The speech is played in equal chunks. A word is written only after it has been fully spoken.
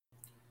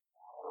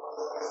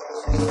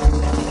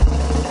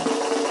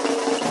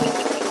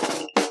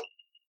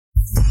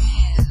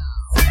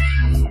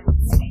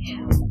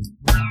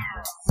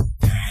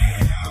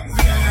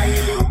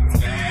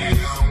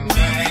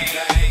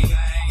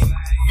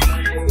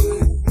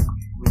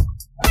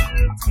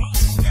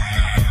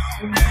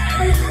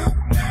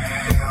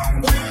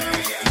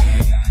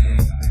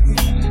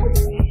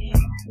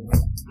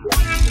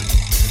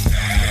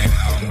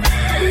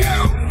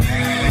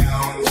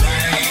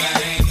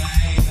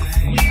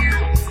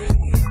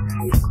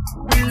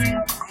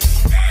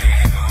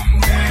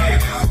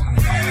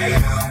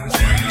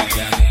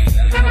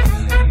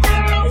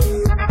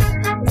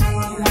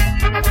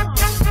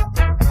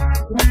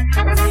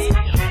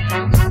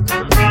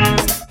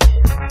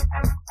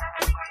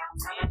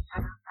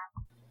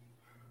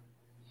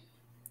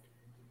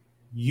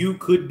you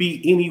could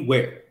be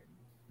anywhere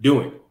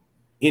doing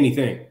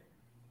anything,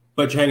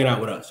 but you're hanging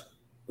out with us.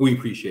 We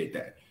appreciate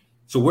that.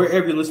 So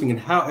wherever you're listening and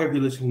however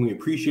you're listening, we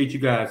appreciate you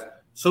guys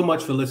so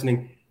much for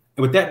listening.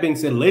 And with that being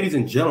said, ladies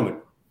and gentlemen,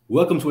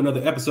 welcome to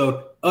another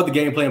episode of the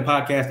Game Plan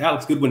Podcast.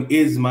 Alex Goodwin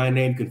is my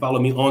name. You can follow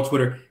me on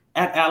Twitter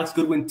at Alex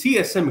Goodwin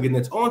TSM. Again,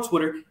 that's on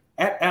Twitter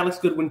at Alex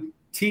Goodwin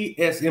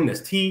TSM.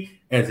 That's T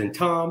as in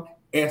Tom,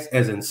 S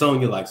as in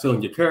Sonia, like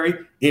Sonia Curry,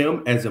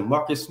 M as in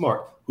Marcus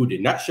Smart, who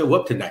did not show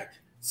up tonight.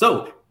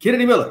 So,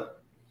 Kennedy Miller.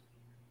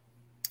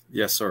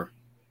 Yes, sir.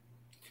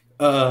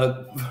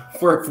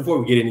 Before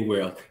we get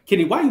anywhere else,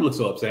 Kenny, why you look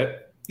so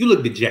upset? You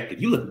look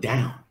dejected. You look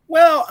down.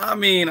 Well, I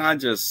mean,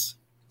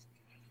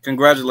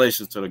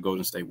 congratulations to the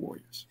Golden State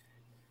Warriors.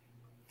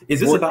 Is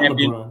this about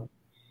LeBron?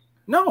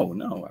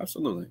 No,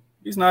 absolutely.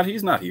 He's not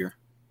here.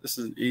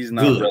 He's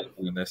not relevant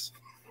in this.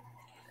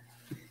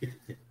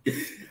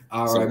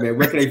 All right, man.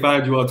 Where can they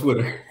find you on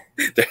Twitter?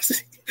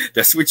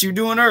 That's what you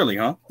doing early,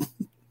 huh?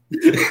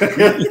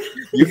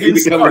 We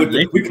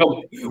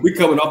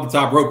coming off the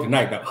top rope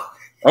tonight, though.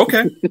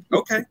 Okay.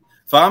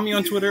 Follow me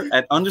on Twitter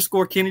at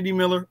 _Kennedy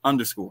Miller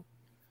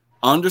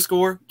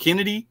 _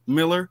 Kennedy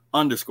Miller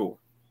 _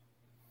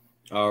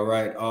 All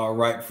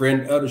right.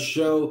 Friend of the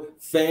show,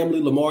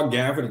 family, Lamar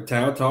Gafford at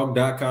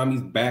towntalk.com.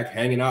 He's back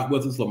hanging out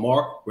with us.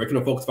 Lamar, where can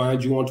the folks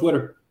find you on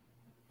Twitter?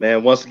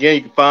 Man, once again,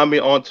 you can find me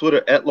on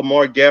Twitter at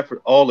Lamar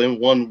Gafford, all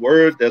in one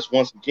word. That's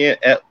once again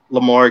at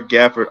Lamar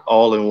Gafford,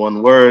 all in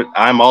one word.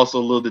 I'm also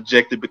a little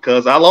dejected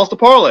because I lost a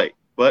parlay,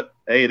 but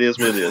hey, it is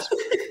what it is.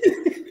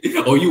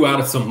 Oh, you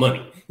out of some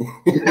money?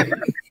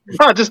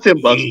 Just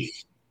 $10.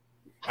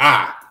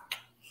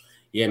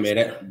 Yeah,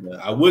 man.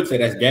 I would say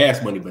that's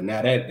gas money, but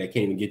now that can't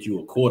even get you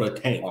a quarter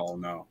tank. Oh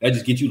no, that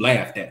just gets you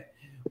laughed at.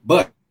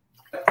 But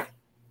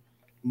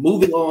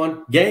moving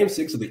on, Game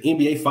 6 of the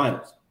NBA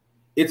Finals.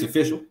 It's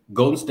official.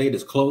 Golden State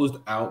has closed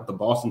out the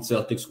Boston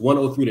Celtics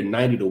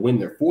 103-90 to win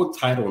their fourth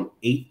title in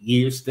 8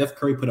 years. Steph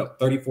Curry put up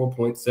 34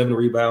 points, 7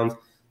 rebounds,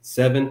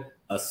 7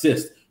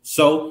 assists.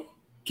 So,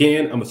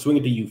 Ken, I'm gonna swing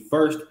it to you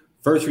first.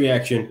 First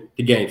reaction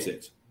to Game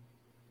 6.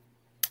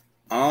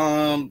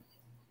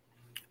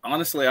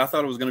 Honestly, I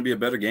thought it was going to be a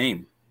better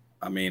game.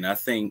 I mean, I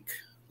think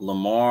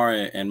Lamar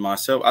and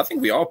myself, I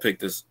think we all picked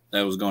this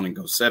that was going to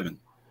go 7.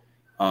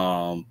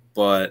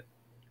 But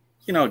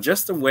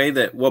just the way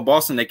that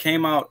Boston, they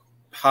came out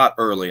hot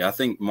early. I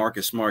think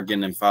Marcus Smart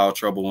getting in foul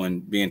trouble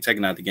and being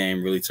taken out of the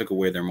game really took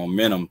away their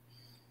momentum.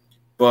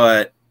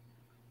 But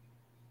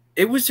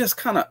it was just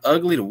kind of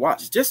ugly to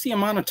watch. Just the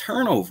amount of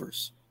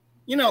turnovers.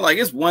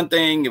 It's one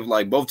thing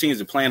if both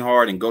teams are playing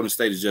hard and Golden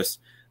State is just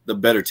the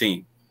better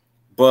team.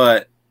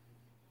 But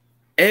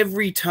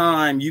every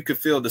time you could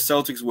feel the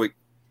Celtics would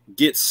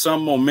get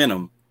some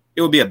momentum,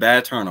 it would be a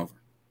bad turnover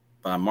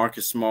by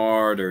Marcus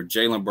Smart or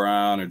Jaylen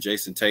Brown or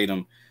Jason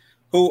Tatum,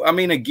 who, I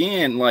mean,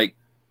 again,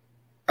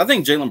 I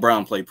think Jaylen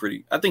Brown played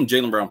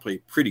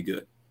pretty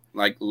good.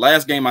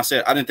 Last game I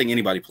said I didn't think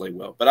anybody played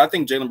well, but I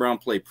think Jaylen Brown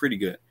played pretty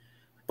good.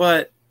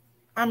 But,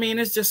 I mean,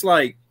 it's just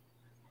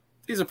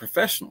these are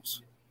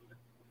professionals.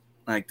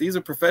 These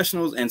are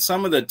professionals, and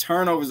some of the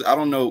turnovers, I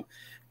don't know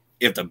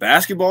if the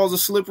basketballs are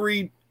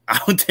slippery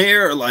out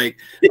there,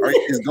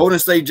 is Golden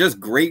State just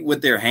great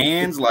with their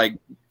hands,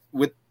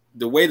 with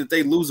the way that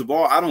they lose the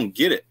ball? I don't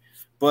get it.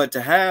 But to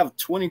have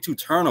 22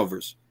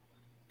 turnovers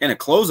in a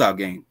closeout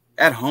game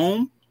at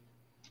home,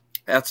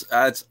 that's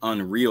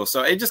unreal.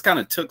 So it just kind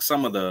of took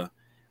some of the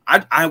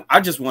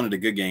I just wanted a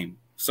good game.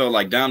 So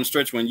down the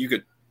stretch when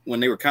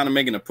they were kind of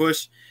making a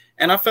push,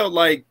 and I felt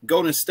like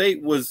Golden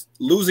State was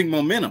losing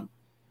momentum.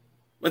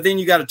 But then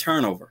you got a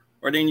turnover,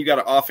 or then you got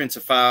an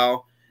offensive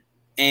foul,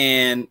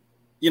 and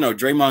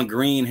Draymond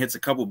Green hits a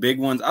couple big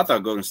ones. I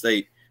thought Golden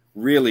State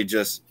really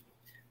just,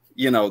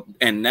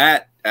 and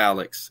that,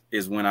 Alex,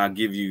 is when I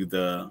give you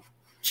the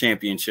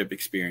championship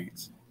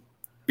experience.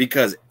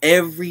 Because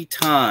every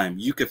time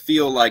you could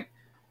feel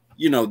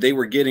they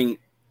were getting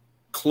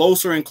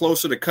closer and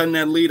closer to cutting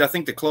that lead. I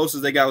think the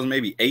closest they got was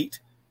maybe 8.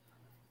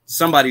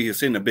 Somebody was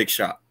hitting a big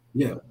shot.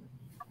 Yeah.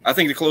 I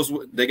think the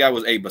closest they got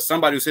was 8, but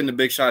somebody was hitting a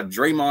big shot.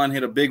 Draymond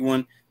hit a big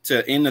one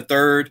to end the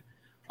third.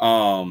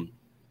 Otto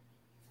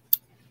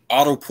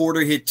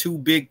Porter hit 2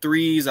 big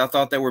threes. I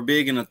thought they were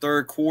big in the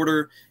third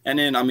quarter. And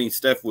then, I mean,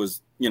 Steph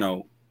was,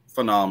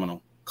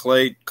 phenomenal.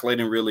 Clay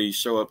didn't really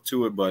show up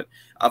to it, but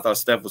I thought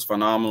Steph was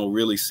phenomenal,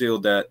 really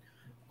sealed that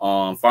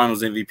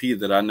finals MVP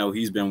that I know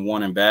he's been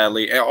wanting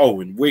badly.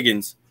 Oh, and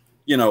Wiggins,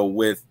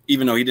 with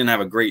even though he didn't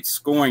have a great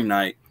scoring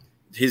night,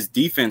 his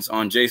defense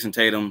on Jason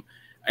Tatum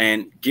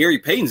and Gary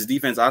Payton's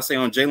defense, I say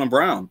on Jaylen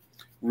Brown,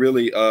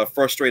 really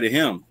frustrated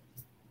him.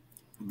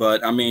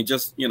 But, I mean,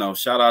 just,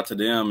 shout out to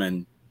them.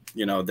 And,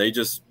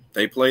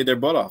 they played their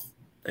butt off.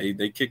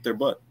 They kicked their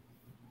butt.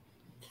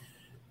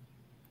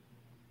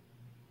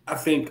 I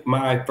think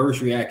my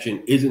first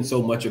reaction isn't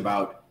so much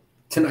about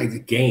tonight's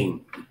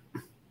game.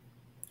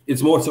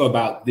 It's more so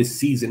about this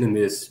season and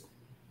this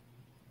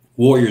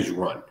Warriors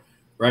run,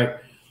 right?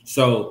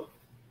 So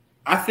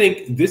I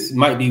think this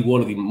might be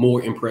one of the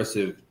more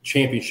impressive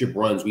championship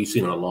runs we've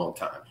seen in a long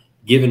time.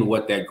 given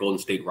what that Golden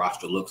State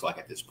roster looks like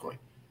at this point.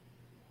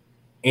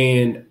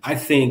 And I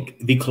think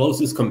the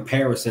closest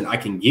comparison I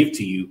can give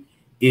to you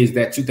is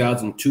that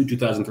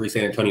 2002-2003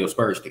 San Antonio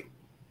Spurs team.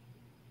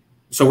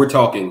 So we're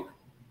talking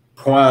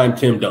prime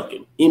Tim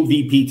Duncan,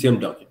 MVP Tim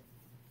Duncan,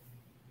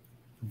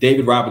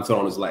 David Robinson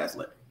on his last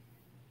leg.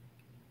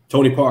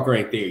 Tony Parker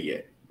ain't there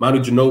yet. Manu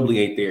Ginobili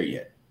ain't there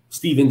yet.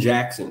 Steven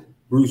Jackson,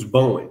 Bruce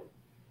Bowen,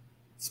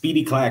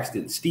 Speedy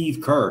Claxton,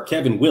 Steve Kerr,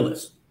 Kevin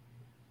Willis,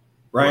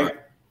 right?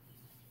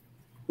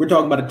 We're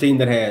talking about a team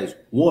that has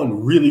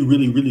one really,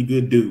 really, really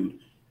good dude.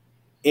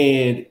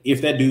 And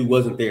if that dude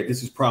wasn't there,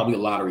 this is probably a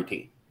lottery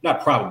team.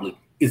 Not probably,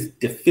 it's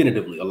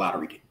definitively a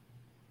lottery team.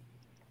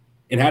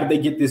 And how did they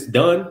get this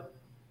done?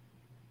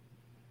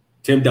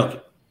 Tim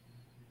Duncan.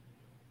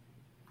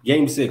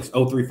 Game 6,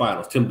 0-3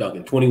 finals, Tim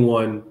Duncan,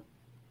 21,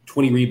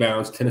 20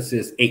 rebounds, 10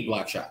 assists, 8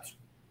 block shots.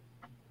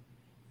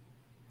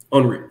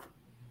 Unreal.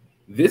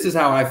 This is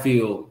how I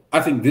feel. I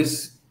think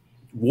this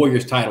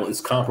Warriors title is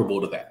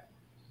comparable to that.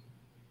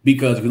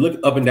 Because if you look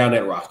up and down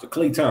that roster,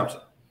 Klay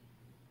Thompson,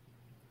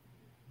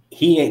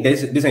 this ain't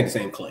the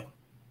same Klay.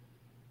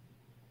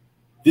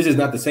 This is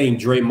not the same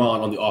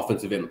Draymond on the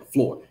offensive end of the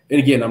floor. And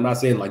again, I'm not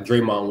saying like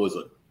Draymond was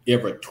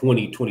ever a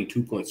 20,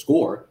 22-point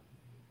scorer,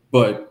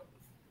 but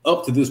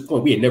up to this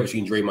point, we had never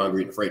seen Draymond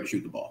Green afraid to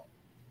shoot the ball.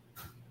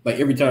 Like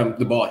every time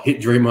the ball hit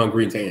Draymond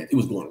Green's hands, it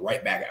was going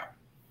right back out.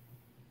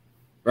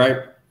 Right?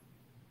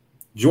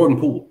 Jordan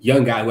Poole,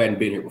 young guy who hadn't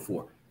been here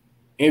before.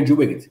 Andrew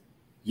Wiggins,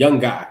 young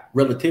guy,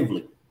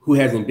 relatively, who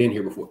hasn't been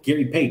here before.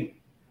 Gary Payton,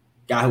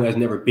 guy who has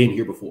never been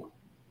here before.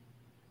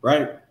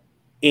 Right?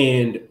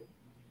 And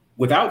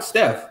without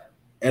Steph,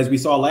 as we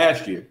saw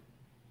last year,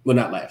 well,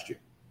 not last year,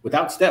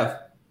 without Steph,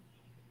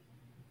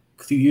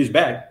 a few years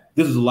back,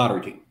 this is a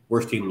lottery team,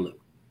 worst team in the league.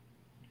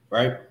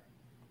 Right?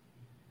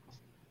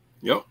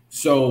 Yep.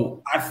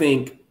 So I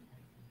think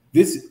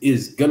this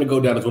is going to go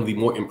down as one of the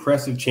more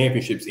impressive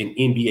championships in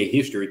NBA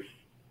history.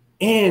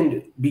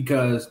 And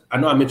because I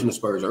know I mentioned the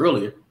Spurs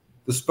earlier,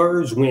 the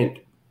Spurs went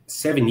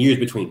 7 years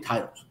between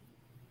titles,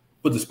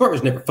 but the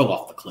Spurs never fell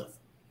off the cliff.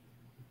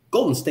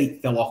 Golden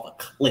State fell off a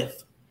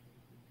cliff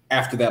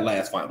after that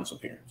last finals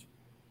appearance.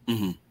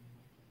 Mm-hmm.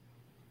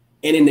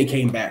 And then they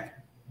came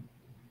back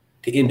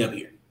to end up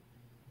here.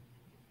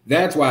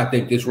 That's why I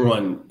think this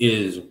run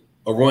is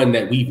a run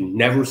that we've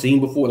never seen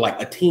before,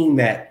 like a team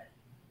that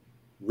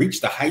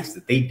reached the heights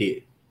that they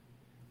did,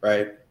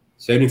 right?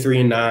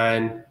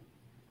 73-9,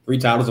 3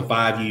 titles in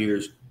 5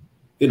 years,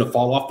 then to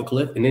fall off the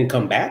cliff and then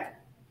come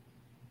back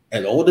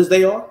as old as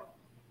they are.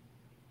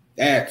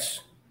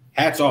 That's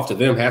hats off to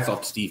them, hats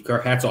off to Steve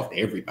Kerr, hats off to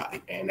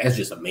everybody, man. That's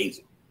just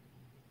amazing.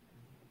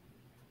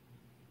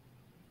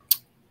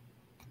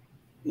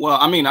 Well,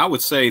 I mean, I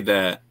would say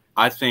that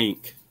I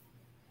think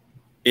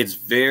it's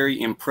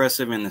very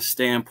impressive in the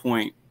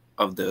standpoint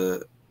of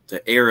the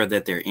era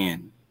that they're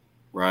in,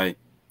 right?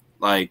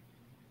 Like,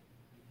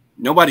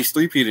 nobody's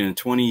three-peated in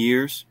 20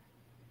 years.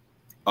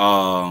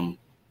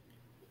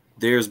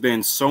 There's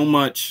been so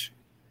much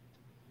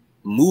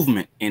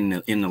movement in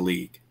the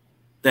league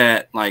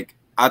that, like,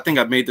 I think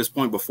I've made this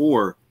point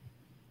before.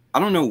 I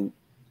don't know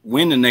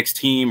when the next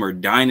team or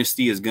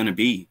dynasty is going to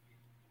be,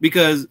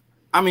 because,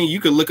 I mean, you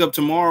could look up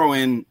tomorrow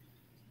and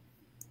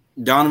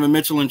Donovan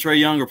Mitchell and Trae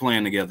Young are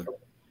playing together,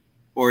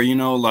 or, you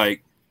know,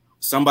 like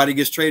somebody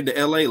gets traded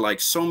to LA. Like,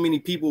 so many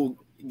people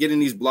getting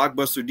these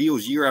blockbuster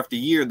deals year after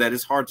year that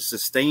it's hard to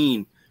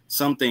sustain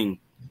something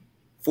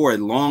for a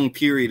long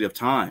period of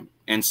time.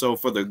 And so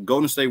for the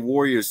Golden State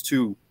Warriors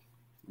to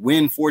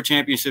win 4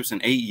 championships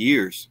in 8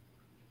 years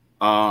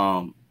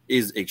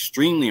is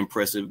extremely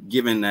impressive,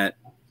 given that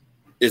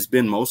it's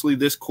been mostly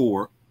this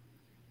core.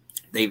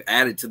 They've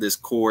added to this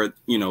core,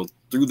 you know,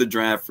 through the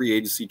draft, free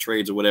agency,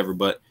 trades, or whatever.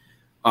 But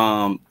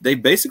they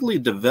basically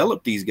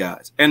developed these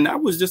guys. And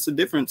that was just a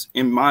difference,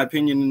 in my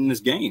opinion, in this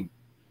game.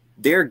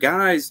 Their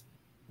guys,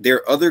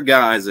 their other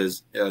guys,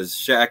 as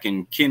Shaq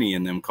and Kenny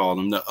and them call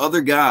them, the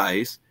other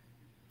guys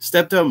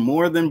stepped up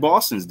more than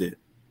Boston's did.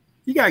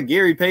 You got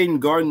Gary Payton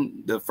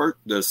guarding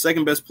the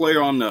second best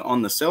player on the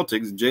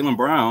Celtics, Jaylen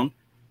Brown,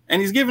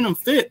 and he's giving them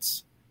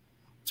fits.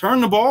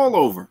 Turn the ball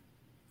over.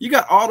 You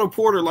got Otto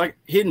Porter like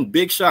hitting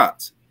big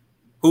shots,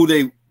 who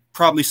they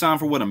probably signed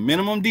for what, a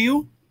minimum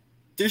deal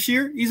this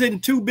year? He's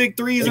hitting 2 big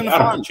threes in the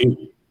finals.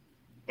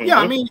 Yeah,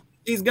 I mean,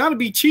 he's got to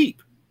be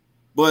cheap.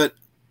 But,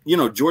 you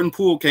know, Jordan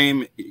Poole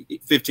came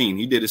 15.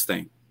 He did his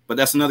thing. But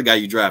that's another guy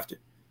you drafted.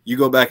 You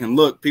go back and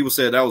look, people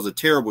said that was a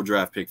terrible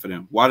draft pick for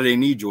them. Why do they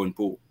need Jordan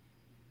Poole?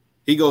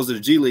 He goes to the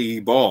G League, he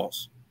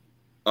balls.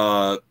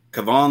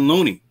 Kevon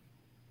Looney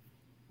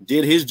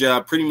did his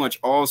job pretty much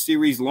all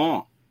series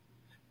long.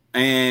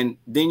 And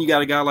then you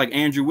got a guy like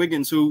Andrew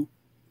Wiggins, who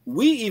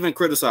we even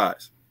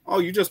criticize. Oh,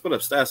 you just put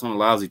up stats on a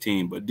lousy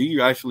team, but do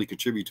you actually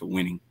contribute to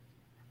winning?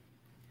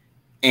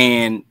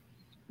 And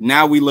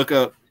now we look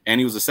up,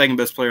 and he was the second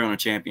best player on a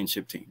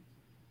championship team.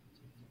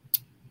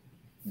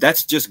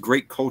 That's just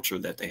great culture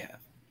that they have.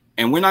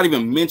 And we're not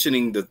even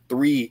mentioning the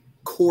 3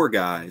 core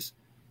guys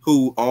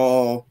who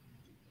all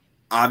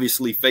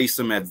obviously face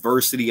some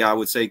adversity, I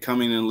would say,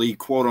 coming in the league,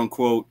 quote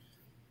unquote,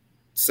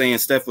 saying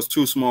Steph was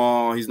too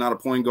small. He's not a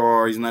point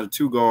guard. He's not a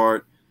two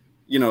guard.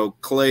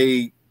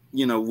 Clay,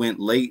 went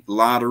late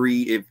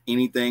lottery, if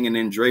anything. And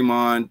then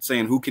Draymond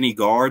saying, who can he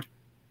guard?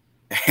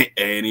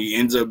 And he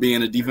ends up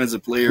being a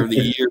defensive player of the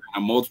year and a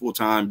multiple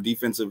time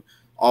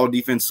all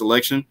defense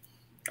selection.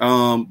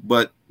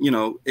 But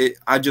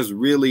I just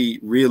really,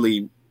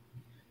 really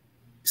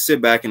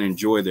sit back and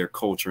enjoy their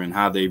culture and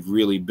how they've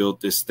really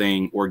built this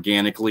thing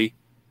organically.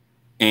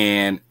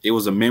 And it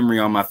was a memory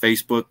on my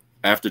Facebook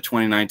after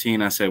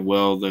 2019. I said,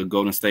 well, the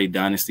Golden State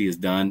dynasty is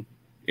done.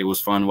 It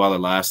was fun while it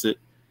lasted.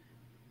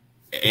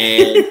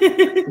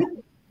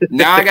 And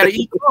now I got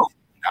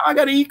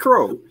to eat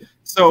crow.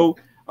 So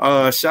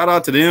shout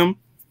out to them,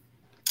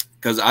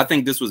 because I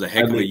think this was a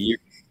heck of a year.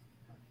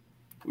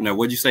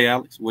 What'd you say,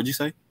 Alex? What'd you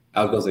say?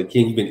 I was going to say,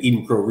 Ken, you've been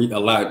eating crow a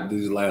lot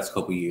these last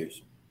couple of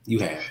years. You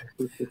have.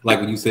 Like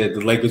when you said the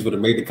Lakers would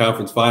have made the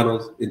conference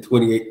finals in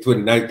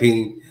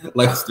 2019,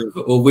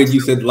 or when you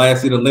said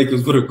last year the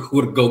Lakers we're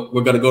going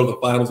to go to the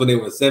finals when they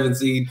were a 7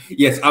 seed.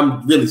 Yes,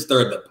 I'm really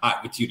stirring the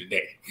pot with you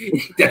today.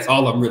 That's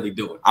all I'm really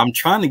doing. I'm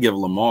trying to give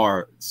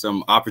Lamar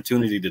some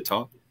opportunity to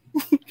talk,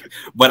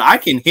 but I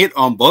can hit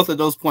on both of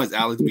those points,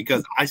 Alex,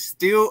 because I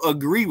still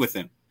agree with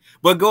him.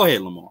 But go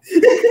ahead, Lamar.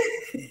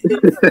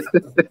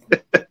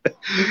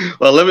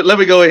 Well, let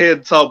me go ahead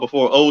and talk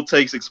before Old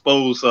Takes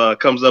Exposed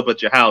comes up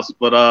at your house.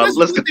 But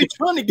let's get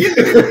trying to get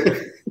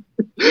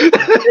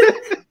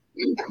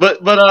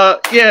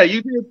yeah,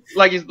 you did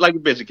like you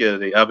mentioned,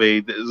 Kennedy. I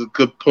mean, there's a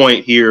good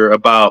point here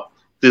about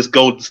this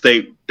Golden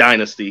State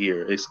dynasty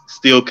here. It's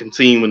still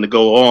continuing to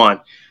go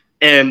on,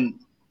 and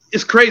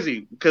it's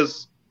crazy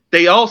because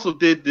they also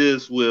did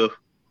this with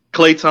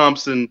Klay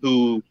Thompson,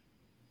 who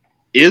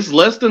is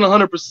less than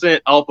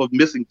 100% off of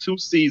missing 2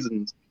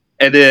 seasons,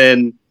 and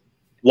then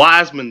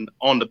Wiseman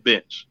on the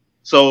bench.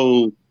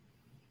 So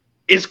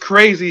it's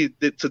crazy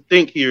to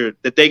think here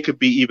that they could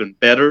be even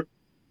better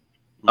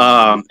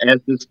as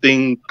this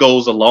thing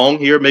goes along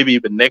here, maybe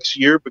even next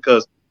year,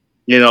 because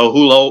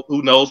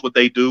who knows what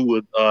they do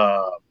with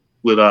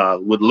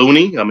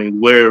Looney. I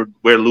mean, where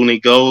Looney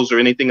goes or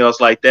anything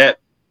else like that.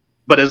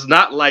 But it's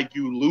not like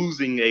you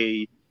losing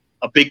a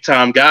big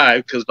time guy,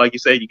 because like you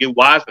said, you get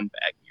Wiseman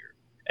back here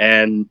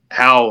and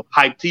how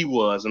hyped he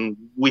was, and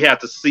we have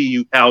to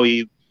see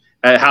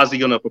how's he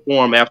going to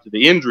perform after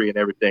the injury and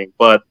everything.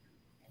 But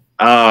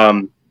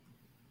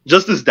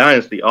just this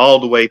dynasty all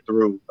the way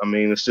through, I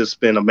mean, it's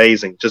just been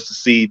amazing just to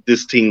see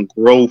this team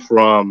grow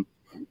from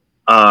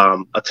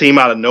a team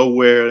out of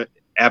nowhere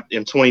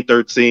in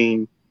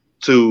 2013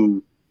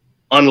 to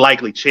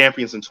unlikely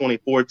champions in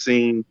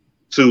 2014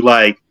 to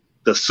like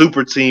the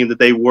super team that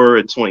they were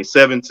in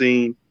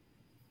 2017,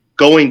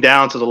 going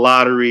down to the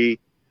lottery,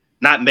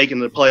 not making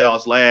the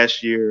playoffs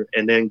last year,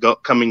 and then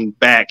coming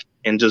back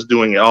and just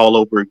doing it all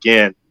over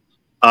again.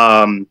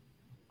 A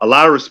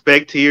lot of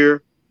respect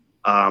here.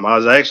 I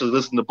was actually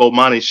listening to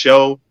Bomani's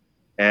show,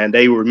 and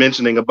they were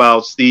mentioning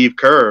about Steve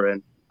Kerr.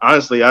 And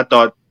honestly, I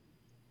thought,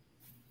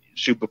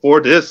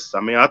 before this,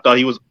 I thought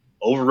he was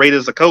overrated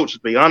as a coach, to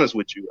be honest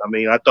with you.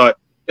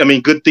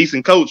 Good,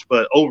 decent coach,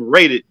 but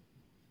overrated.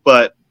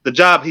 But the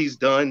job he's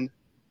done,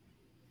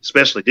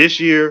 especially this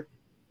year,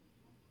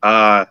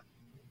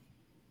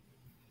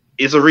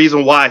 is a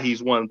reason why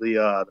he's one of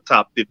the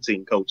top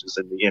 15 coaches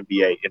in the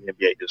NBA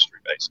history,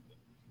 basically.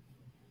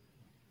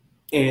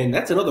 And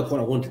that's another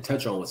point I wanted to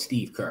touch on with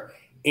Steve Kerr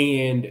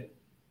and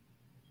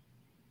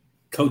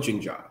coaching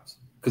jobs,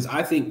 because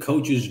I think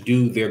coaches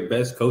do their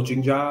best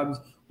coaching jobs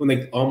when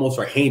they almost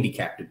are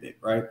handicapped a bit,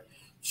 right?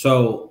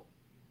 So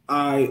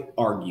I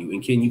argue,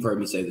 and Ken, you've heard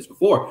me say this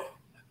before,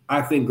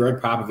 I think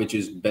Greg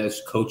Popovich's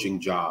best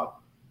coaching job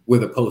were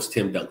the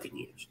post-Tim Duncan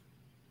years.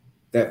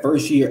 That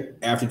first year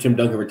after Tim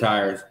Duncan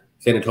retires,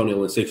 San Antonio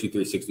wins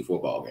 63,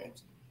 64 ball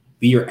games.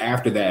 The year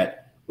after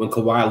that, when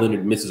Kawhi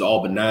Leonard misses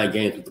all but 9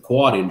 games with the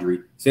quad injury,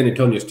 San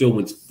Antonio still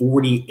wins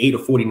 48 or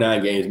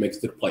 49 games, makes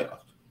it to the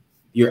playoffs.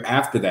 The year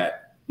after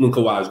that, when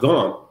Kawhi's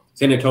gone,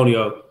 San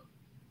Antonio,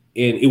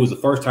 and it was the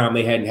first time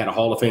they hadn't had a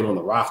Hall of Fame on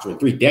the roster in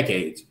 3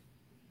 decades,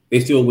 they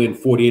still win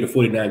 48 or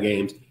 49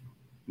 games,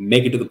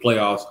 make it to the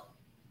playoffs,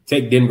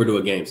 take Denver to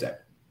a game 7.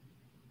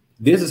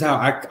 This is how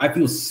I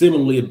feel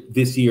similarly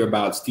this year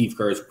about Steve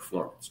Kerr's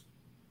performance.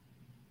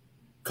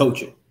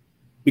 Coaching.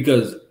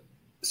 Because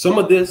some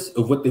of this,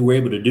 of what they were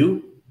able to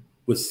do,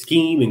 with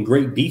scheme and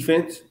great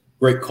defense,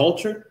 great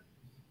culture,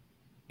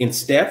 in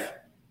Steph,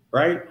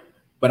 right?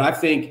 But I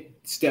think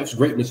Steph's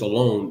greatness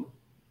alone,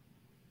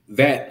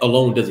 that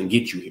alone doesn't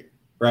get you here,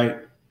 right?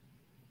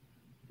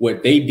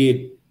 What they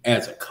did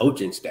as a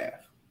coaching staff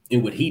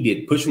and what he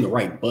did, pushing the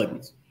right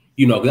buttons,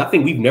 because I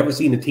think we've never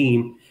seen a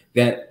team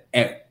that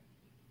at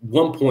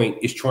one point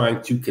is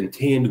trying to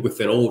contend with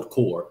an old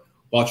core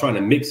while trying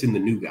to mix in the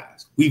new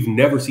guys. We've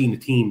never seen a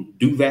team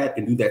do that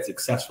and do that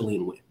successfully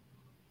and win.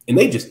 And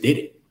they just did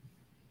it.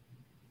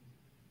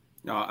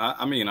 No,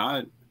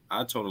 I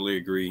totally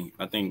agree.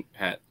 I think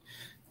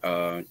you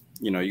got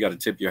to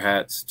tip your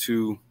hats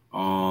to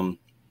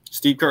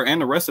Steve Kerr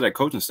and the rest of that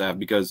coaching staff,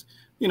 because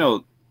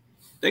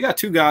they got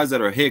 2 guys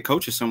that are head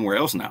coaches somewhere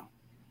else now.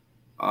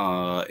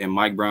 and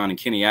Mike Brown and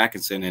Kenny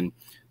Atkinson. And,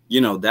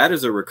 that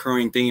is a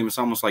recurring theme. It's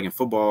almost like in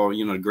football,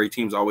 the great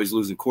teams always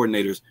losing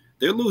coordinators.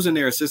 They're losing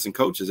their assistant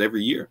coaches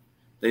every year.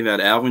 They've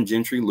had Alvin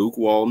Gentry, Luke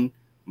Walton,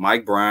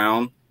 Mike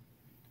Brown,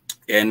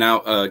 and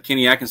now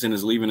Kenny Atkinson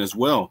is leaving as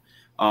well.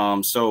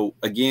 So,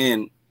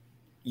 again,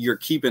 you're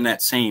keeping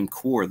that same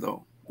core,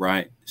 though,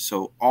 right?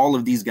 So all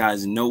of these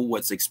guys know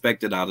what's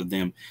expected out of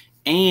them.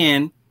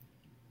 And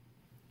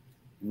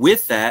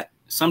with that,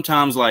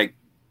 sometimes like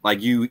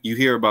you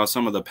hear about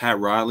some of the Pat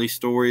Riley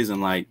stories,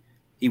 and like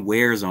he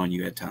wears on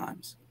you at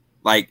times.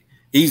 Like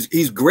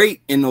he's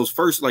great in those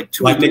first like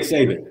 2 like Nick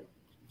Saban.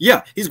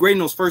 Yeah, he's great in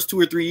those first 2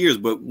 or 3 years,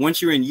 but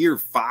once you're in year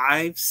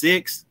 5,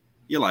 6,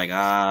 you're like,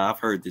 I've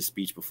heard this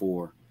speech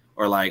before.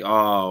 Or like,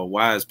 oh,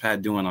 why is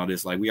Pat doing all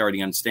this? Like, we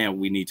already understand what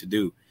we need to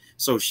do.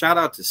 So shout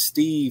out to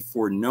Steve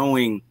for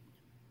knowing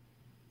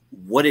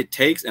what it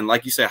takes, and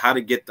like you said, how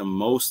to get the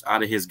most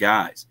out of his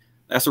guys.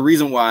 That's the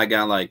reason why I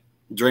got like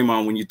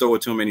Draymond, when you throw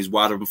it to him and he's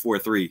wide open for a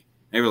 3.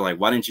 They were like,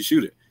 why didn't you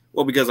shoot it?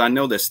 Well, because I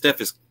know that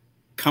Steph is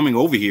coming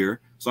over here,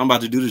 so I'm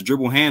about to do this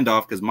dribble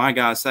handoff because my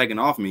guy's sagging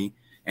off me,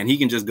 and he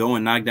can just go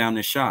and knock down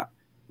this shot.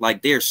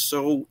 Like, they're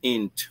so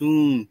in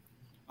tune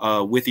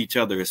with each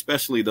other,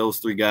 especially those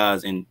 3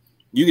 guys. And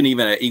you can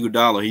even at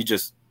Iguodala, he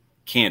just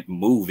can't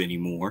move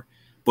anymore.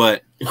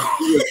 But he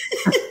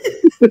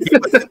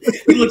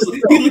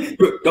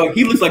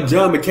looks like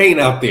John McCain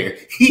out there.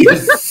 He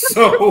is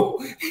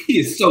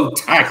so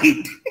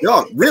tight.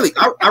 Yo, really,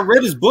 I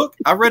read his book.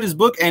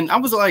 And I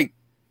was like,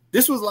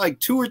 this was like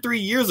 2 or 3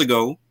 years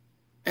ago.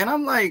 And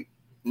I'm like,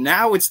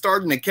 now it's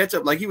starting to catch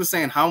up. Like, he was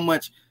saying how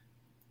much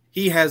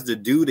he has to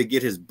do to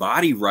get his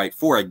body right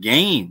for a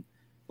game.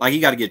 Like, he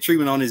got to get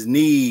treatment on his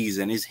knees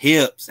and his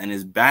hips and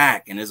his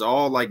back, and it's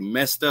all like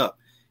messed up.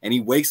 And he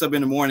wakes up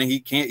in the morning, he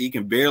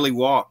can barely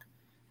walk.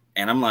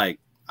 And I'm like,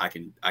 I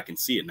can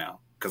see it now.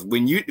 Because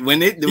when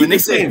they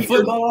said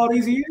football all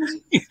these years,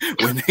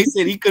 when they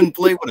said he couldn't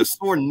play with a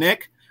sore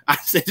neck, I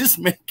said, this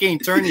man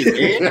can't turn his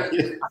head.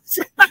 I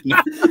said,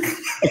 no.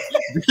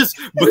 Just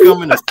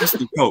become an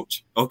assistant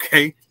coach,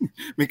 okay?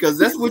 Because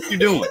that's what you're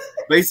doing,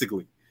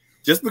 basically.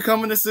 Just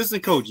become an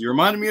assistant coach. You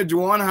reminded me of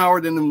Juwan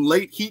Howard and them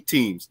late Heat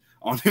teams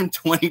on them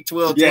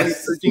 2012,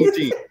 yes. 2013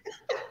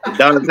 teams.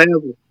 Down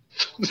the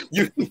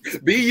you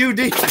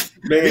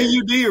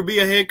BUD or be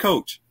a head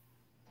coach.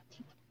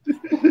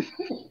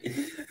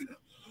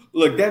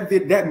 Look,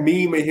 that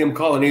meme of him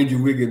calling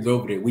Andrew Wiggins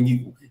over there when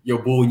you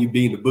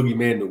being the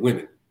boogeyman to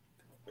women.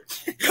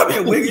 Come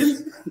here,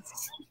 Wiggins.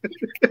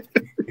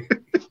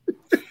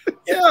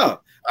 Yeah,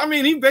 I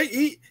mean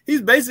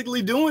he's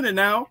basically doing it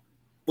now.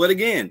 But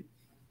again,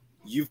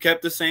 you've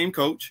kept the same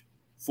coach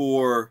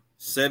for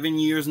 7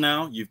 years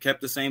now. You've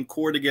kept the same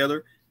core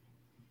together.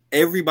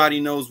 Everybody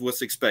knows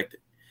what's expected.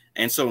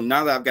 And so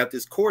now that I've got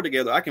this core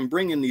together, I can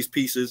bring in these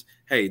pieces.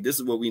 Hey, this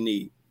is what we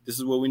need. This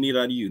is what we need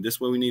out of you. This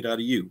is what we need out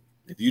of you.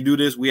 If you do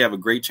this, we have a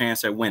great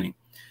chance at winning.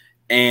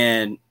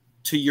 And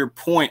to your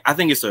point, I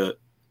think it's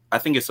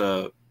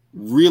a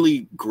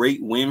really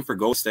great win for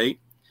Golden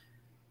State.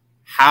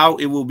 How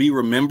it will be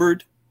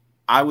remembered,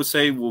 I would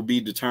say, will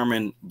be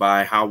determined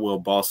by how well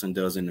Boston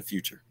does in the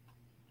future.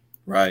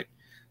 Right.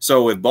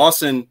 So if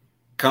Boston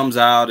comes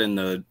out and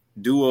the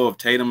duo of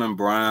Tatum and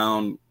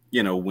Brown,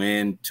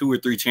 win 2 or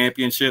 3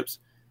 championships,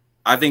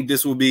 I think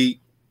this will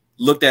be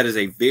looked at as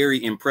a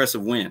very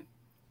impressive win.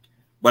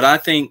 But I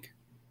think,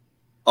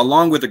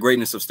 along with the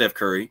greatness of Steph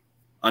Curry,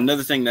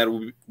 another thing that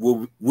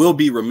will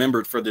be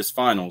remembered for this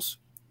finals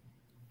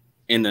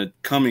in the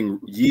coming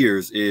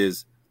years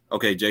is,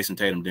 okay, Jason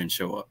Tatum didn't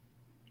show up.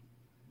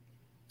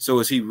 So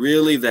is he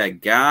really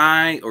that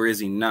guy or is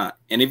he not?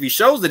 And if he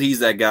shows that he's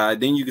that guy,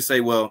 then you can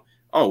say, well,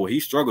 he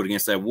struggled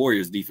against that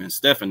Warriors defense.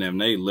 Steph and them,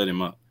 they lit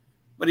him up.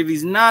 But if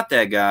he's not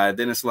that guy,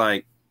 then it's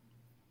like,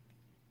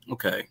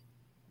 okay,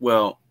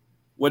 well,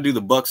 what do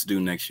the Bucks do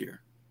next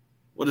year?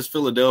 What does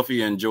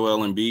Philadelphia and Joel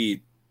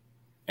Embiid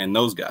and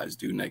those guys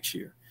do next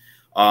year?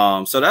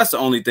 So that's the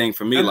only thing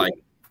for me. Like,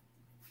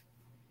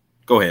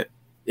 go ahead.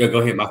 Yeah, go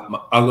ahead.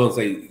 I was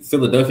going to say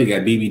Philadelphia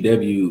got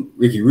BBW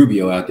Ricky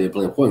Rubio out there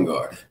playing point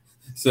guard.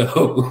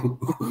 So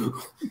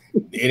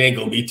it ain't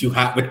going to be too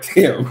hot with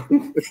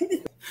them.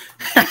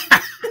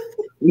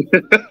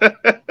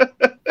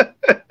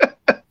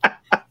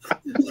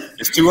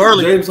 It's too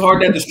early. James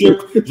Harden at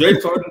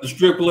the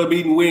strip club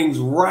eating wings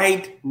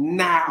right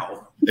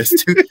now.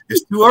 It's too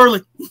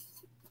early.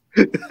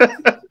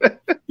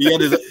 He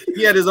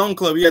had his own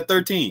club. He had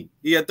 13.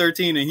 He had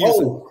 13 in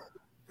Houston.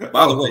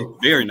 By the way,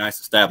 very nice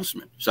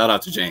establishment. Shout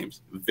out to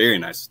James. Very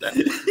nice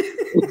establishment.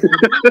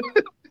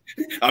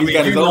 I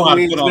mean, you know how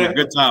to put on a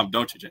good time,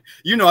 don't you, James?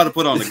 You know how to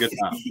put on a good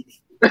time.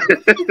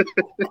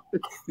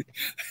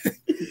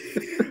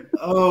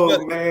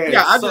 Man.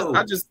 Yeah,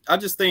 I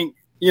just think,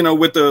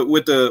 with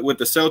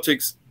the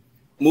Celtics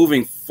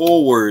moving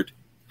forward,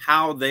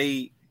 how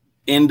they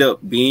end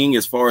up being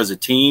as far as a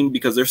team,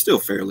 because they're still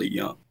fairly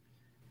young,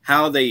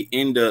 how they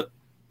end up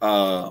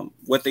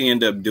what they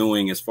end up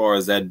doing as far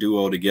as that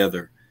duo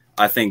together,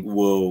 I think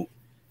will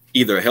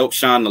either help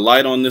shine the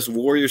light on this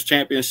Warriors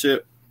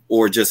championship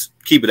or just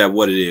keep it at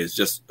what it is,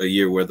 just a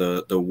year where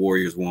the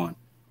Warriors won.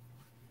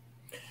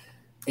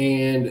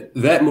 And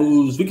that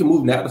moves. We can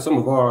move now to some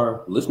of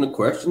our listener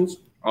questions.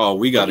 Oh,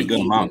 we got a good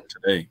amount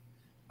today.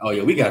 Oh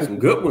yeah, we got some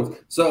good ones.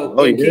 So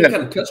King kind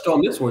of touched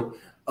on this one.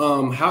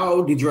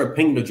 How did your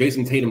opinion of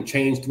Jason Tatum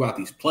change throughout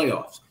these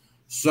playoffs?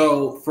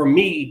 So for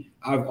me,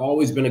 I've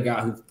always been a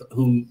guy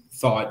who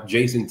thought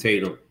Jason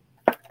Tatum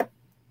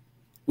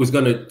was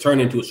going to turn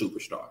into a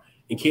superstar.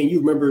 And can you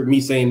remember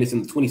me saying this in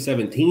the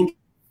 2017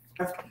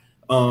 draft?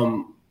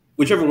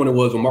 Whichever one it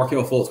was, when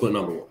Markelle Fultz went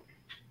number 1.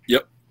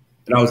 Yep.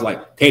 And I was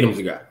like, Tatum's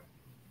the guy.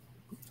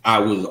 I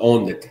was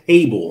on the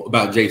table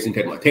about Jason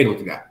Tatum, like Tatum's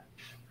the guy.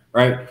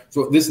 Right?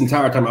 So this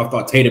entire time I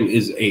thought Tatum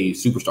is a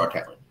superstar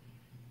talent.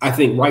 I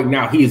think right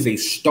now he is a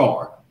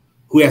star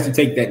who has to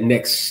take that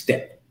next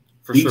step.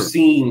 We've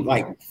seen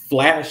like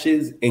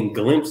flashes and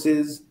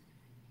glimpses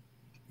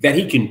that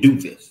he can do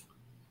this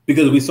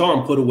because we saw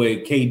him put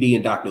away KD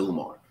and Dr.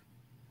 Umar.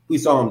 We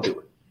saw him do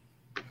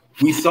it.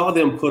 We saw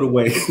them put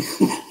away.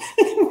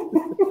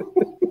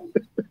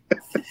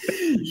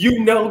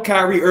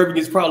 Kyrie Irving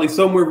is probably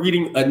somewhere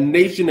reading a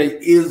Nation of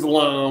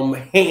Islam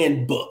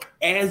handbook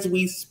as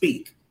we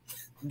speak.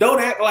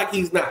 Don't act like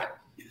he's not.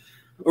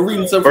 Or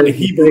reading something from the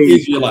Hebrew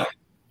Israelites.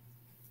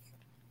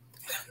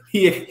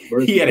 He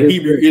had a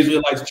Hebrew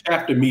Israelites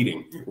chapter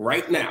meeting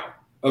right now.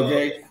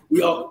 Okay.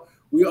 We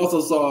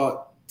also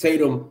saw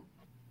Tatum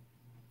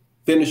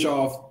finish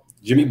off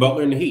Jimmy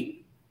Butler in the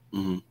Heat.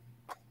 Mm-hmm.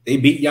 They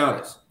beat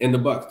Giannis and the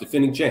Bucks,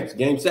 defending champs,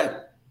 Game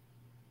 7.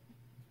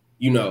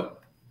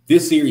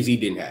 This series he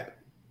didn't have it.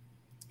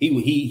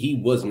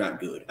 He was not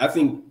good. I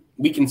think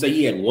we can say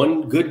he had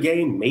one good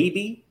game,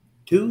 maybe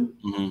 2,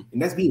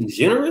 and that's being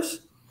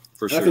generous.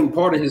 For sure. I think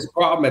part of his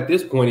problem at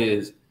this point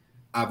is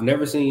I've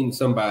never seen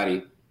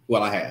somebody.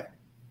 Well, I have.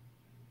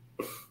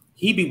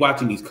 He'd be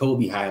watching these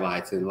Kobe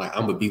highlights and like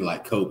I'm gonna be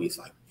like Kobe. It's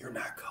like you're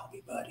not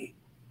Kobe, buddy.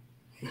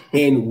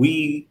 And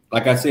we,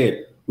 like I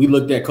said, we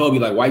looked at Kobe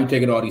like, why are you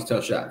taking all these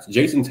tough shots?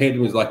 Jason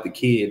Tatum is like the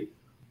kid.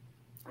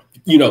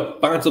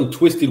 Find some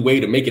twisted way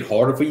to make it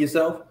harder for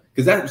yourself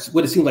because that's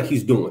what it seems like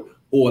he's doing.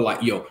 Or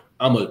like,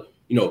 I'm a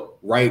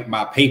write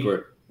my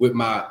paper with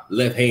my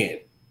left hand,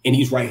 and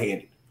he's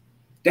right-handed.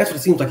 That's what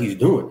it seems like he's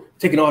doing,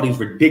 taking all these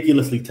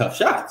ridiculously tough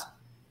shots,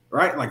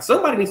 right? Like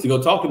somebody needs to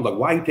go talk to him. Like,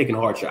 why are you taking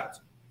hard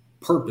shots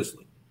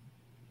purposely?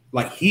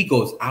 Like he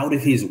goes out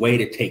of his way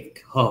to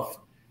take tough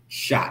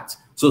shots.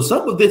 So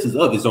some of this is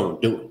of his own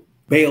doing.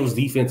 Bale's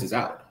defense is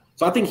out.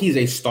 So I think he's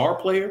a star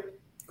player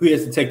who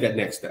has to take that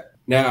next step.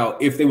 Now,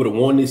 if they would have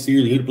won this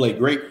series, he'd have played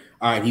great.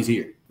 All right, he's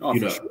here.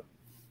 Sure.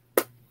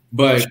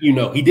 But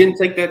he didn't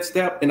take that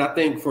step. And I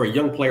think for a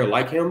young player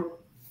like him,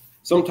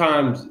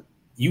 sometimes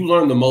you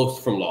learn the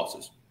most from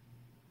losses.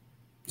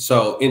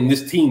 So in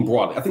this team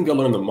broadly, I think they'll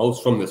learn the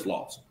most from this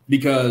loss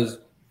because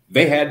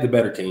they had the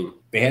better team.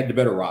 They had the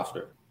better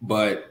roster.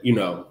 But,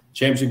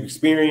 championship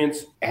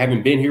experience,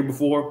 haven't been here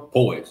before,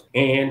 poised.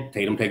 And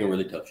Tatum taking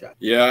really tough shots.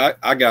 Yeah,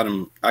 I got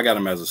him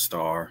as a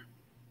star.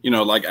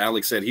 Like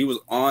Alex said, he was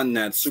on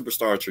that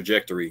superstar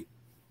trajectory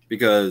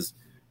because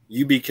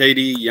you beat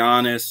KD,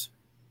 Giannis,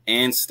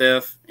 and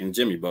Steph and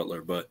Jimmy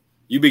Butler, but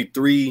you beat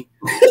 3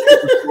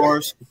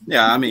 superstars.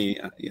 Yeah, I mean,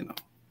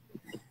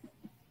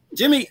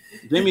 Jimmy.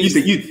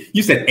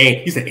 You said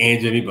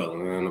and Jimmy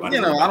Butler. I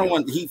don't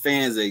want Heat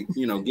fans to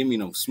give me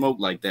no smoke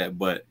like that,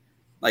 but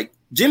like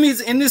Jimmy's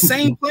in this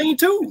same plane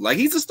too. Like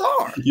he's a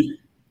star.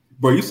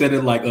 Bro, you said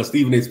it like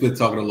Stephen A. Smith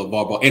talking to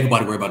LeVar Ball.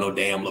 Everybody worry about no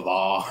damn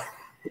LeVar.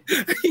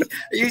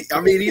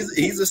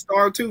 He's a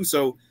star too.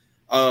 So,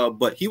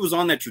 but he was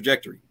on that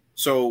trajectory.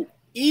 So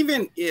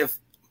even if,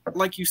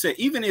 like you said,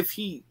 even if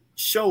he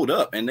showed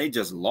up and they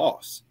just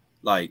lost,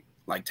 like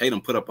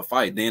Tatum put up a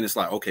fight, then it's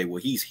like, okay,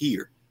 well, he's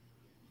here.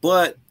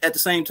 But at the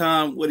same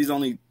time, he's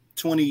only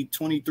 20,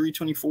 23,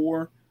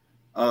 24,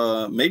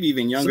 maybe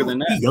even younger than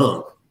that.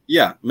 Young.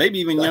 Yeah, maybe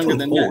even younger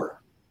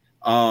 24.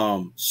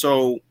 than that.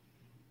 So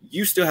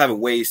you still have a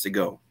ways to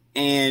go.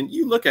 And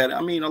you look at it,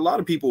 a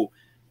lot of people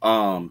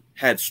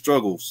had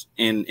struggles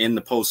in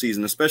the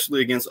postseason,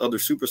 especially against other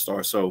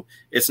superstars. So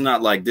it's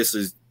not like this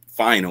is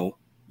final.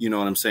 You know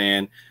what I'm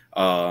saying?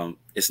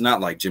 It's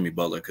not like Jimmy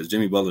Butler because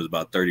Jimmy Butler is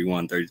about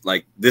 31, 30.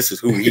 Like this is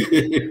who he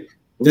is.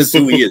 This is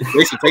who he is.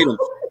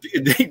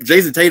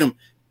 Jason Tatum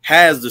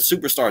has the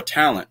superstar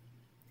talent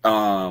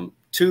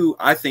to,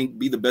 I think,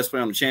 be the best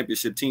player on the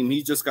championship team.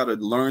 He's just got to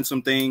learn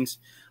some things.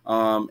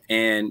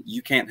 And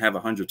you can't have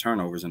 100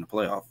 turnovers in the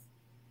playoff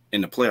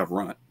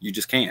run. You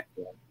just can't.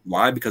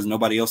 Why? Because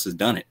nobody else has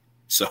done it.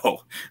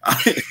 So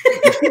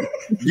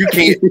you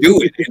can't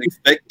do it and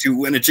expect to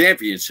win a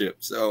championship.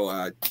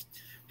 So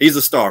he's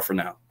a star for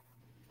now.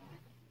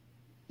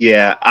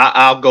 Yeah,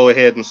 I'll go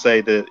ahead and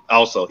say that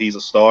also he's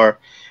a star.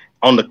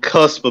 On the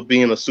cusp of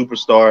being a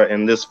superstar,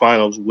 and this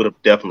finals would have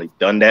definitely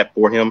done that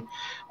for him.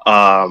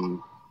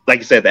 Like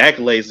you said, the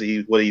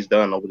accolades, what he's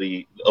done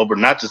over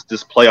not just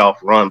this playoff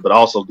run, but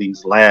also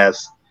these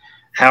last,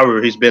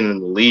 however he's been in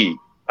the league.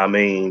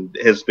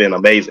 Has been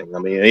amazing.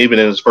 Even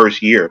in his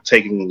first year,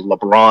 taking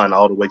LeBron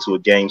all the way to a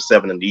Game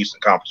 7 in the Eastern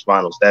Conference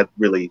Finals, that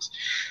really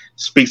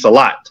speaks a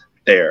lot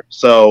there.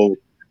 So,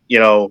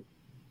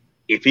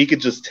 if he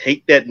could just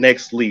take that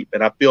next leap,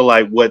 and I feel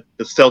like what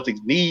the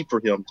Celtics need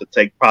for him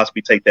to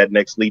possibly take that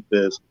next leap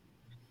is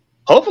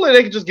hopefully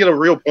they can just get a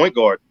real point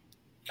guard.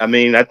 I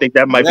mean, I think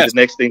that might be the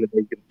next thing that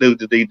they can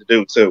need to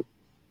do too.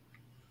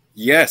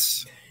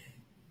 Yes.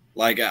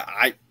 Like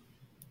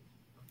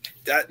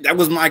that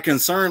was my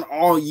concern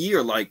all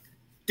year. Like,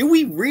 do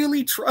we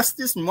really trust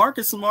this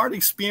Marcus Smart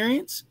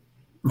experience?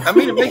 I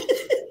mean,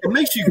 it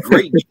makes you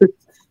great,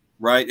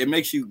 right? It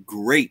makes you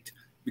great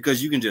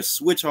because you can just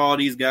switch all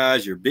these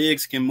guys. Your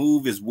bigs can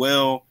move as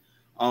well.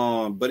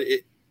 But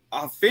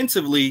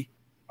offensively,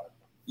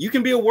 you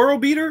can be a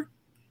world beater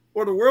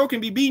or the world can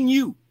be beating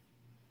you.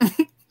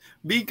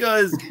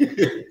 Because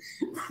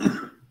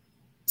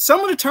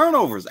some of the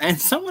turnovers and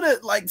some of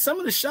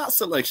the shot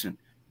selection,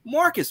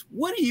 Marcus,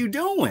 what are you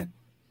doing?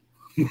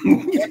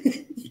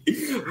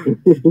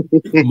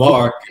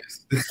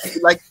 Marcus,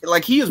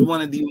 like he is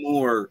one of the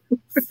more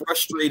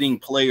frustrating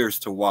players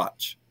to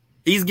watch.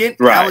 He's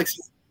getting Alex.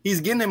 He's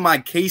getting in my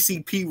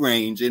KCP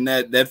range in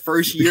that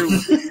first year.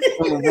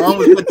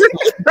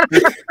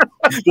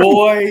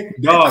 Boy,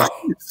 dog.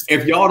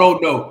 If y'all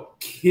don't know,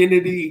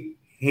 Kennedy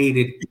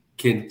hated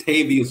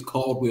Kentavious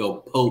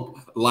Caldwell-Pope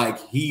like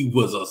he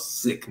was a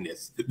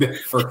sickness that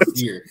first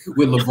year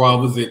when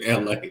LeBron was in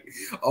LA.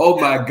 Oh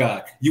my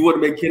God. You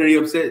want to make Kennedy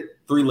upset?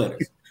 3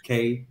 letters.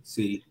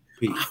 KCP.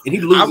 And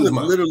he loses. I was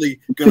literally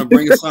gonna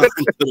bring us on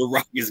to the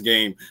Rockets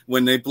game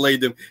when they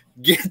played them.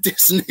 Get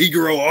this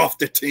Negro off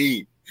the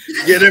team.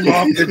 Get him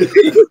off the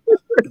team.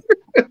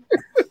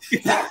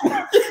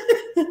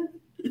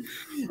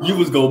 You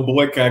was gonna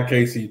boycott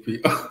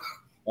KCP.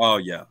 Oh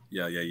yeah.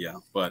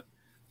 But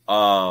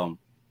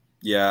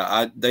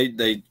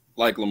they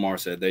like Lamar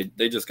said,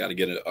 they just got to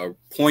get a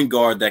point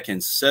guard that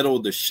can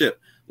settle the ship.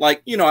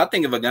 Like, I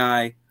think of a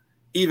guy,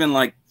 even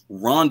like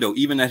Rondo,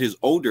 even at his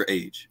older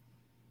age.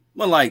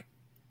 But like,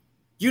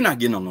 you're not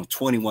getting on a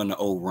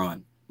 21-0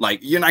 run. Like,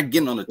 you're not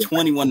getting on a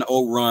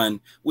 21-0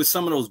 run with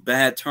some of those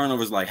bad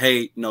turnovers. Like,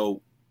 hey,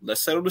 no,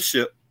 let's settle the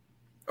ship.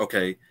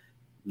 Okay,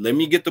 let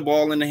me get the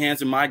ball in the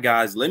hands of my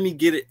guys. Let me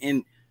get it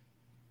in.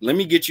 Let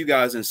me get you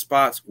guys in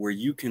spots where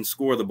you can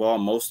score the ball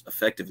most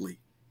effectively.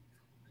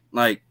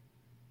 Like,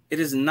 it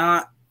is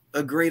not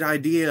a great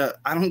idea.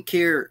 I don't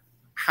care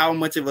how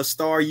much of a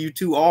star you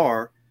two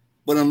are,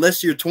 but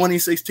unless you're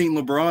 2016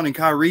 LeBron and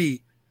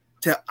Kyrie,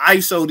 to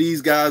ISO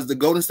these guys, the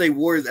Golden State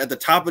Warriors, at the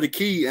top of the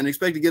key and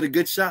expect to get a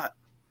good shot,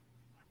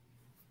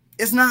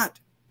 it's not.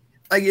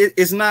 Like,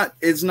 it's not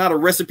a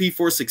recipe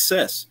for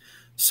success.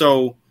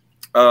 So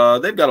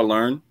they've got to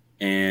learn,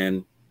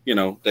 and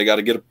they got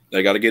to get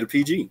a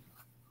PG.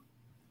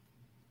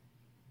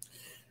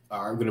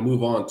 All right, I'm going to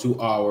move on to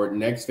our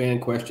next fan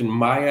question.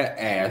 Maya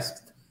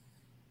asked,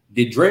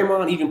 did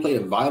Draymond even play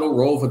a vital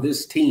role for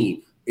this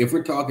team? If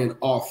we're talking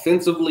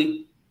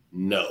offensively,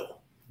 no.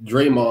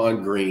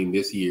 Draymond Green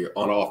this year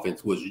on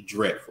offense was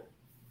dreadful.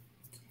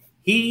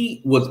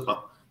 He was,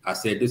 I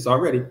said this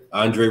already,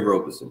 Andre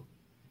Roberson,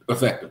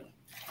 effectively.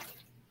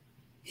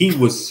 He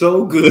was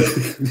so good.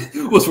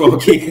 What's wrong,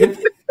 Ken?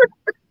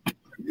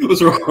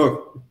 What's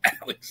wrong?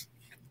 Alex.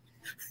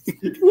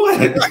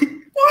 What?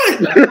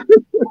 What?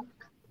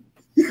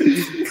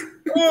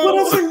 What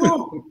else is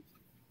wrong?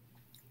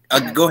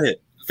 Go ahead.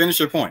 Finish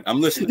your point.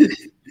 I'm listening.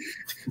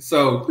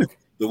 So,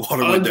 the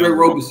water Andre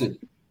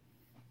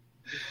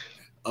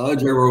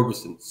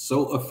Roberson,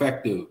 so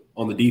effective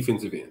on the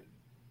defensive end,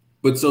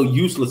 but so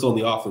useless on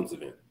the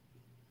offensive end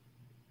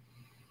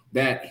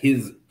that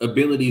his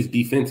abilities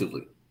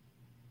defensively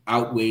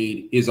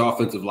outweighed his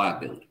offensive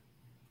liability.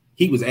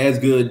 He was as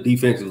good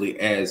defensively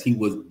as he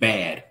was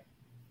bad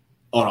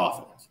on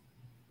offense.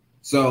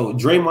 So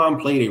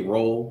Draymond played a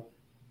role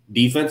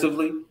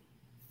defensively,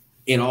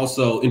 and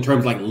also in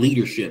terms of like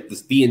leadership,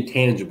 the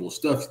intangible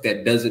stuff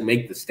that doesn't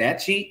make the stat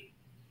sheet,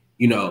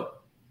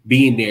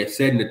 being there,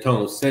 setting the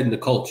tone, setting the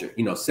culture,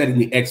 setting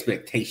the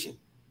expectation.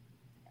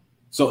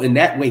 So in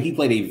that way, he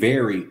played a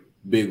very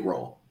big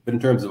role. But in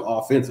terms of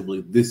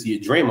offensively, this year,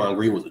 Draymond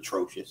Green was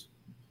atrocious.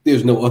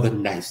 There's no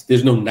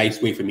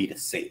nice way for me to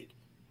say it.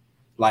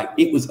 Like,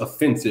 it was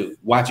offensive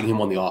watching him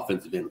on the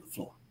offensive end of the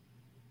floor.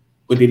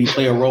 But did he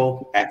play a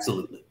role?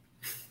 Absolutely.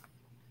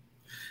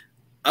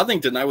 I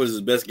think tonight was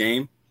his best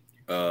game.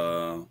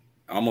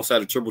 Almost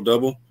had a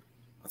triple-double.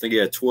 I think he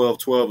had 12,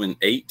 12, and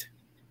 8.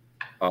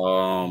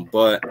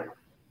 But,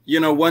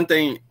 one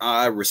thing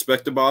I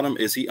respect about him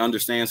is he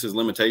understands his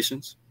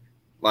limitations.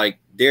 Like,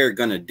 they're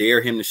going to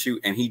dare him to shoot,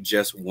 and he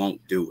just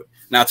won't do it.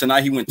 Now,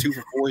 tonight he went 2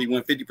 for 4. He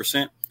went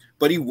 50%.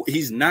 But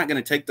he's not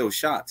going to take those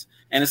shots.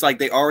 And it's like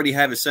they already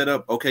have it set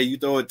up. Okay, you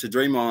throw it to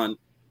Draymond.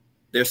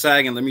 They're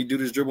sagging. Let me do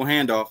this dribble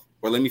handoff,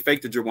 or let me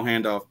fake the dribble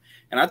handoff.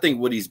 And I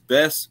think when he's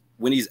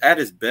at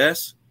his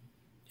best,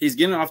 he's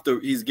getting it off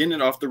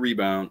the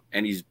rebound,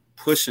 and he's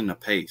pushing the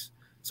pace.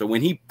 So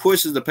when he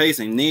pushes the pace,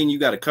 and then you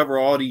got to cover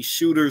all these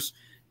shooters,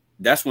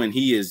 that's when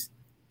he is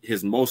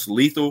his most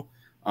lethal.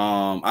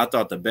 I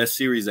thought the best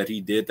series that he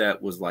did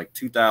that was like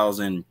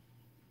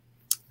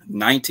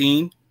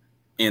 2019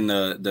 in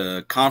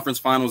the conference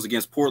finals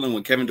against Portland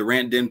when Kevin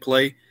Durant didn't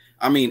play.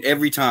 I mean,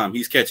 every time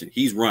he's catching,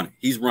 he's running.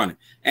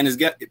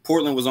 And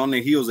Portland was on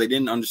their heels. They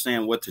didn't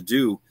understand what to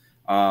do.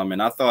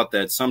 And I thought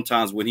that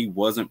sometimes when he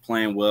wasn't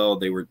playing well,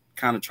 they were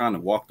kind of trying to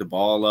walk the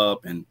ball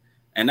up, and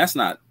that's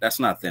not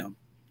them.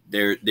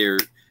 They're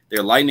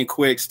lightning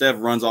quick. Steph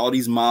runs all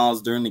these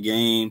miles during the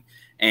game,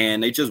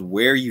 and they just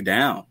wear you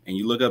down. And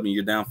you look up and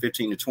you're down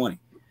 15-20.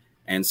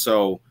 And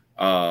so,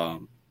 I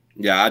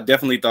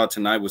definitely thought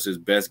tonight was his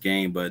best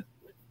game, but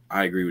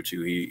I agree with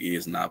you. He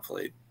has not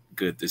played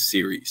good this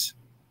series.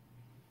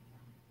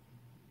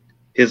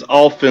 His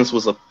offense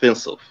was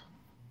offensive.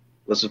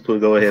 Let's just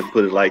go ahead and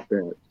put it like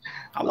that.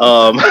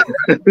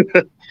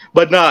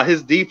 But nah,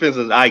 his defense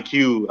is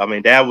IQ. I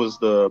mean, that was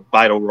the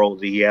vital role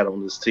that he had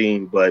on this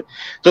team. But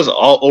just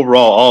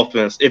overall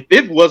offense, if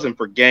it wasn't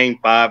for Game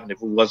 5 and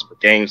if it wasn't for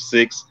Game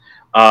 6,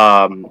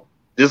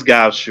 this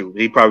guy,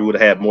 he probably would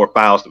have had more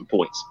fouls than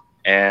points.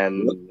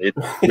 And it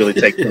really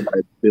takes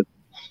somebody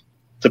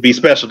to be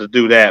special to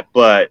do that.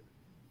 But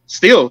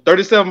still,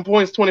 37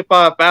 points,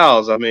 25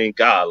 fouls. I mean,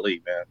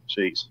 golly, man.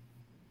 Jeez.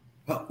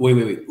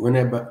 Wait. Run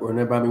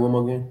that by me one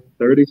more again.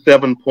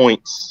 37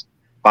 points,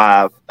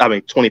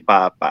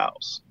 25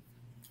 fouls.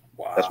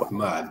 Wow. That's what,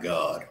 my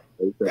God.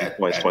 That's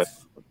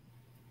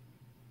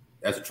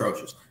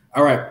atrocious.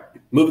 All right.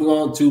 Moving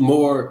on to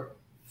more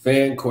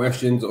fan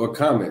questions or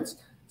comments.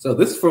 So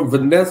this is from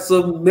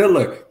Vanessa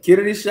Miller.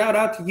 Kennedy, shout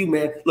out to you,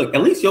 man. Look,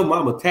 at least your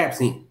mama taps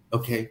in,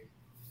 okay?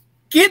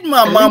 Get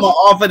my mama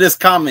off of this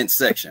comment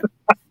section.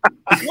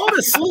 Go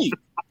to sleep.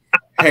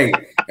 Hey,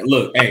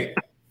 look,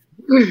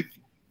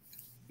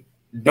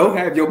 don't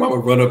have your mama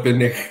run up in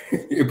there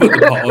and put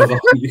the balls on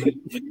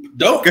you.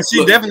 Don't, because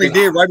she definitely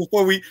did right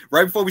before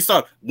we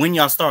start. When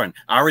y'all starting?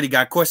 I already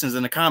got questions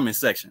in the comment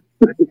section.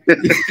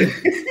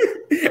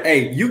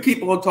 Hey, you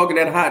keep on talking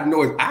that hot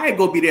noise. I ain't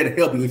gonna be there to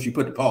help you if you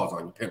put the paws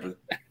on you, Pepper.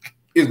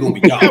 It's gonna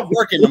be y'all. I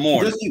work in the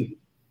morning. Just you.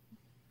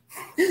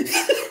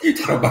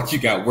 Talking about you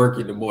got work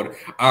in the morning.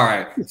 All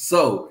right.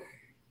 So,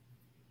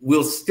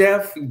 will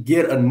Steph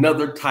get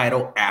another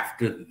title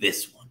after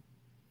this one?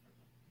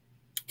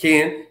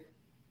 Ken?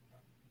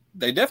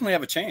 They definitely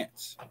have a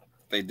chance.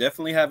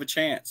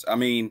 I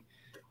mean,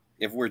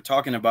 if we're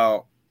talking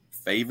about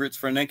favorites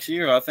for next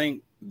year, I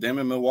think them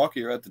and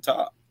Milwaukee are at the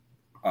top.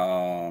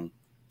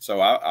 So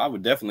I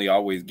would definitely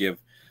always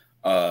give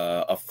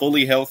a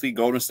fully healthy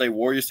Golden State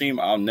Warriors team.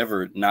 I'll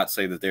never not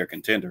say that they're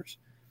contenders.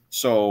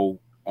 So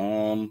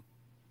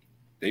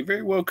they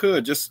very well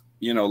could, just,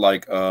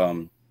 like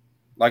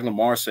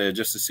Lamar said,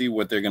 just to see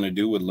what they're going to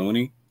do with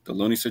Looney, the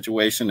Looney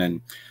situation,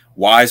 and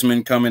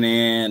Wiseman coming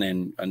in,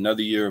 and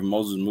another year of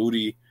Moses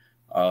Moody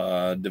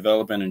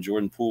developing, and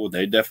Jordan Poole.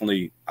 They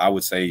definitely, I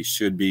would say,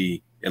 should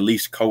be at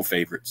least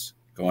co-favorites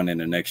going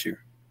into next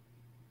year.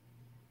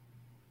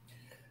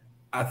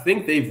 I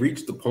think they've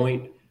reached the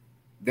point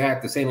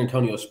that the San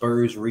Antonio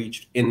Spurs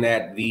reached, in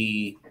that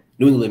the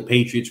New England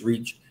Patriots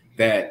reached,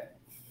 that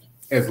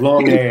as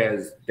long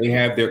as they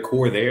have their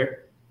core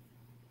there,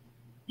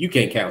 you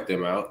can't count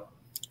them out.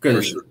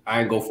 Because sure.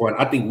 I ain't go for it.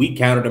 I think we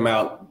counted them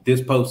out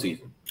this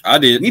postseason. I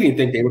did. We didn't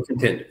think they were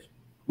contenders.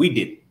 We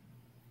didn't.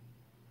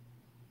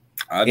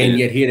 I did. And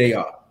yet here they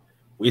are.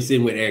 We're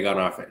sitting with egg on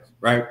our face,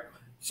 right?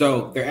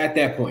 So they're at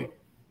that point.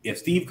 If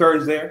Steve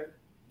Kerr's there,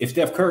 if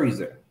Steph Curry's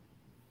there,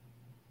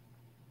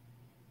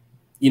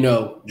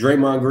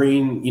 Draymond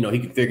Green, he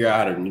can figure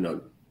out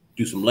and,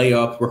 do some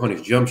layups, work on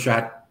his jump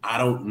shot. I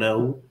don't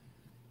know,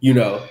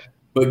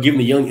 but given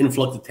the young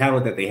influx of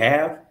talent that they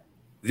have,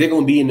 they're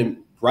going to be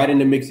right in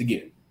the mix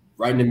again,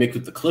 right in the mix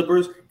with the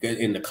Clippers.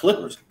 And the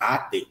Clippers, I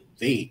think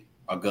they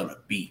are going to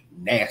be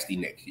nasty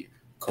next year.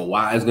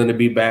 Kawhi is going to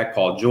be back,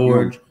 Paul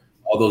George,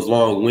 all those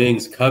long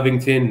wings,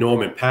 Covington,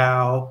 Norman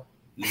Powell,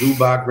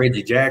 Zubac,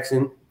 Reggie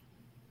Jackson.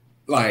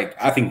 Like,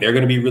 I think they're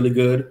going to be really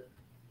good.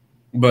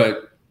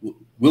 But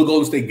will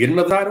Golden State get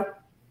another title?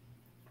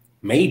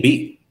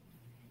 Maybe.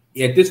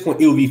 At this point,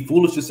 it would be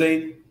foolish to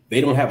say they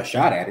don't have a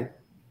shot at it.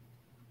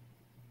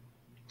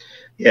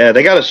 Yeah,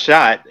 they got a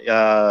shot.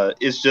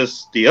 It's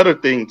just the other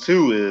thing,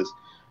 too, is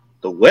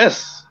the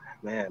West.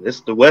 Man,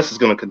 the West is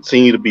going to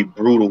continue to be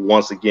brutal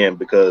once again,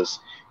 because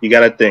you got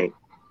to think.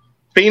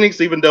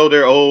 Phoenix, even though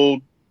they're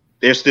old,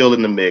 they're still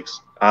in the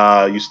mix.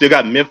 You still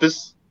got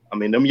Memphis. I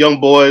mean, them young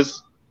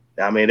boys,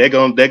 I mean,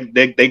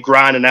 they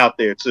grinding out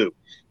there, too.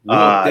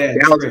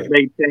 Dallas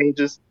made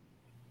changes.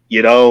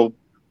 The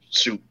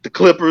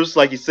Clippers,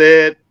 like you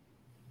said.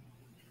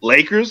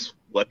 Lakers,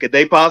 what could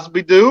they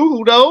possibly do?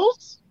 Who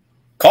knows?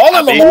 Call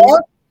him,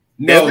 Lamar.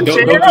 No,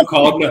 don't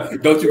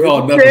you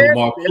call nothing,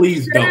 Lamar.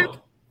 Please don't.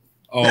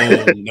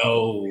 Oh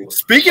no!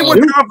 Speaking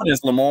with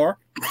confidence, Lamar.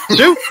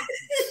 Shoot,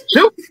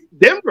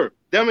 Denver.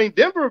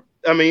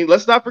 I mean,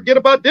 let's not forget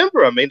about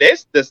Denver. I mean, they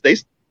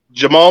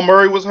Jamal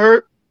Murray was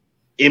hurt,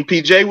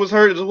 MPJ was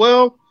hurt as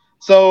well,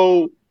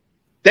 so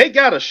they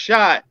got a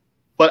shot.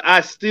 But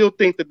I still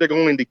think that they're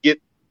going to get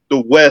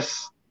the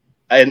West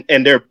and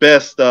their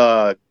best,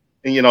 and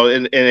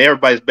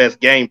everybody's best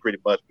game pretty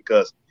much,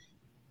 because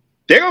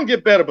they're gonna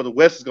get better, but the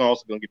West is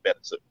also gonna get better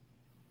too.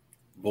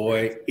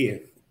 Boy,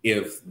 if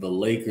if the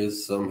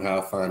Lakers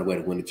somehow find a way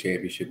to win the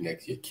championship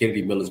next year,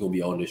 Kennedy Miller's going to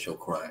be on this show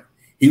crying.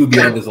 He will be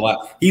on this live.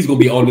 He's going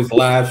to be on this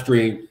live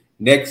stream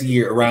next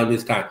year around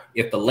this time.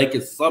 If the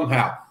Lakers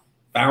somehow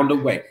found a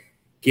way,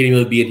 Kennedy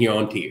Miller will be in here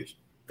on tears.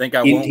 Think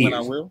I won't when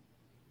I will.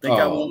 Think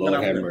I won't when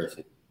I will.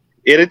 Mercy.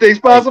 Anything's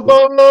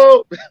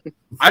possible.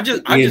 I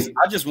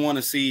just want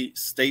to see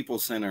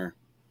Staples Center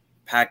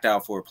packed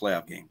out for a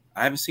playoff game.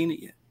 I haven't seen it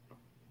yet.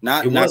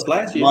 Not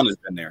last year. Has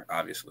been there,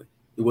 obviously.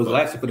 It was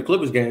last year for the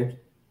Clippers games.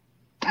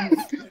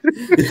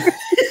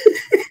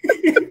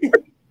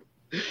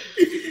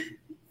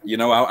 You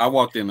know, I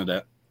walked into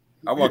that.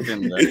 I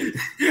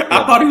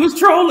thought he was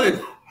trolling.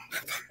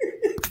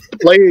 The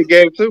play-in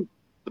game too.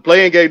 The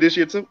play-in game this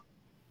year too.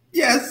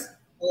 Yes.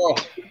 Oh,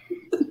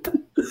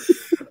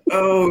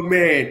 oh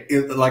man!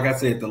 Like I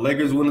said, the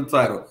Lakers win the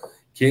title.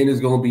 Ken is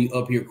gonna be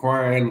up here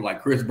crying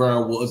like Chris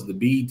Brown was the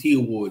BET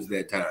Awards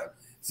that time,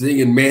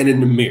 singing "Man in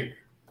the Mirror."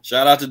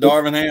 Shout out to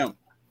Darvin Ham.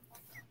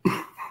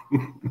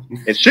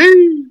 And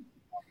she.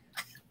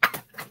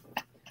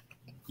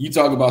 You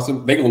talk about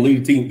some. They're gonna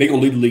lead the team. They're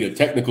gonna lead the league of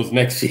technicals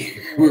next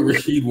year with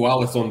Rasheed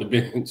Wallace on the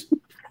bench.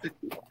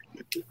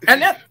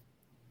 And that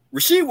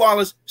Rasheed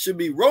Wallace should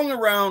be rolling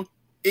around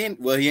in.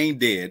 Well, he ain't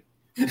dead,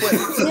 but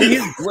in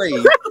his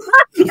grave.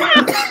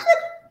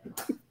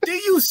 Do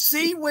you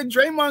see what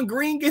Draymond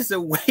Green gets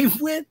away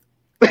with?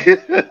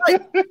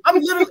 Like, I'm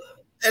literally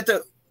at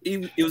the.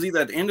 It was either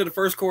at the end of the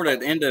first quarter,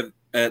 at the end of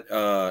at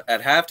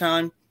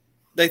halftime.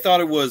 They thought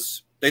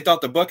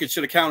the bucket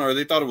should have counted, or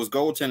they thought it was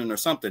goaltending or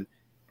something.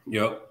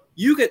 Yep.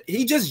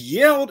 He just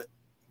yelled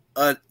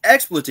an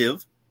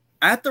expletive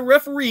at the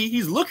referee.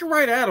 He's looking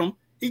right at him.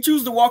 He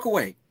chooses to walk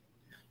away.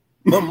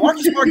 But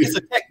Marcus Smart gets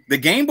attacked the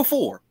game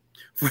before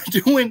for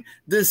doing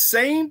the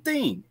same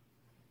thing.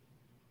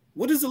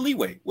 What is the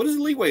leeway? What is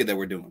the leeway that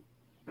we're doing?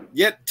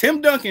 Yet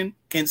Tim Duncan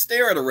can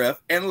stare at a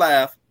ref and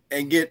laugh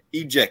and get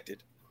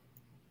ejected.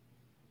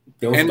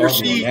 And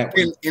Rasheed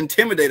can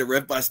intimidate a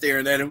ref by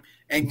staring at him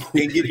and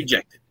get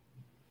ejected.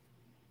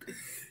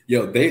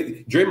 Yo,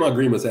 Draymond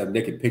Green must have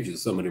naked pictures of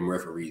some of them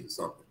referees or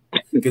something,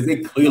 because they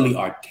clearly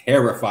are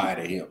terrified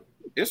of him.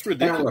 It's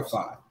ridiculous.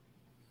 Terrified.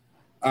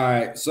 All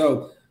right,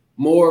 so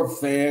more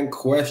fan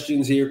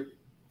questions here.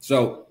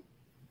 So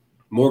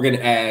Morgan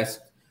asked,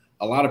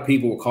 a lot of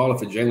people were calling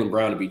for Jaylen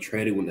Brown to be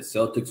traded when the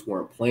Celtics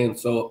weren't playing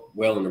so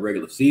well in the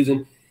regular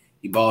season.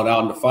 He balled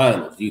out in the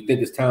finals. Do you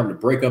think it's time to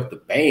break up the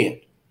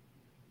band?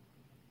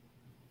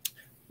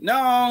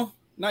 No,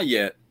 not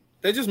yet.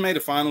 They just made a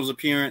finals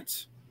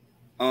appearance.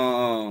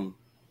 So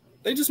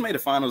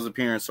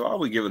I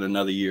would give it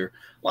another year.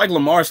 Like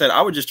Lamar said,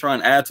 I would just try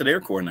and add to their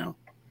core now.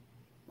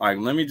 Like,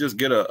 let me just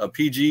get a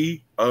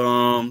PG,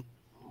 one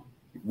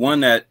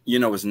that,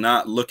 is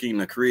not looking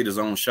to create his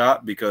own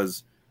shot,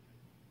 because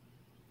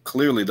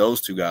clearly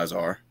those two guys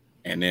are.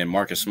 And then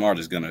Marcus Smart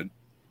is going to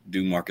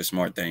do Marcus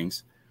Smart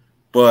things.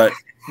 But,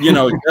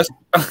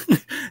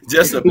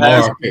 just a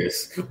pass.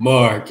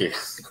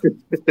 Marcus.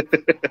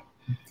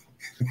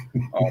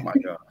 Oh, my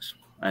gosh.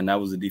 And that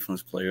was the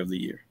defense player of the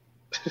year.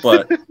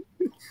 But,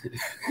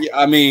 yeah,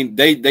 I mean,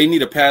 they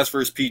need a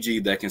pass-first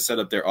PG that can set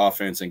up their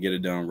offense and get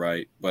it done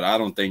right. But I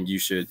don't think you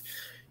should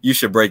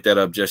break that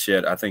up just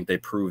yet. I think they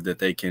proved that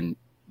they can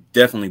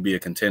definitely be a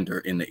contender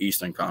in the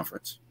Eastern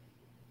Conference.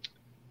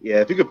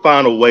 Yeah, if you could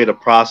find a way to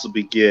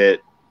possibly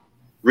get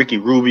Ricky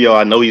Rubio,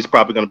 I know he's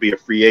probably going to be a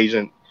free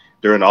agent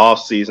during the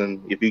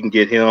offseason. If you can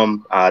get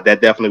him,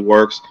 that definitely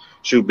works.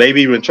 Shoot,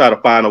 maybe even try to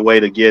find a way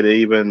to get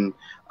even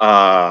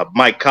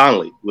Mike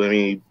Conley. I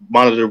mean,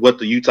 monitor what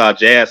the Utah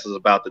Jazz is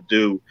about to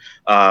do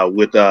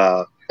with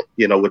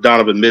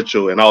Donovan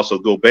Mitchell and also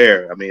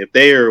Gobert. I mean, if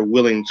they are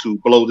willing to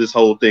blow this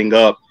whole thing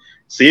up,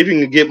 see if you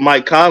can get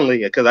Mike Conley,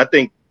 because I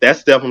think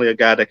that's definitely a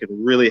guy that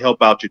can really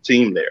help out your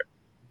team there.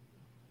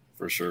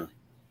 For sure.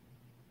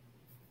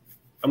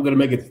 I'm going to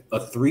make it a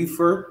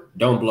 3-fer.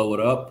 Don't blow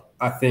it up.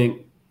 I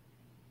think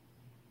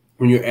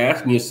when you're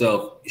asking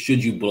yourself,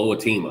 should you blow a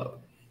team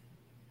up?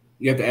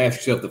 You have to ask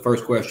yourself, the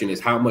first question is,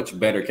 how much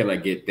better can I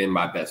get than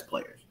my best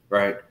players,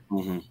 right?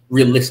 Mm-hmm.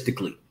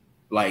 Realistically,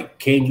 like,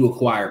 can you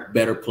acquire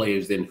better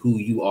players than who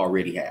you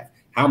already have?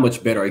 How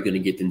much better are you going to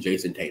get than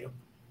Jason Tatum?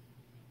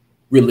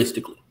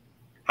 Realistically.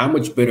 How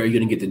much better are you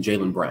going to get than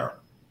Jaylen Brown?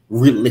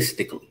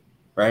 Realistically,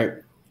 right?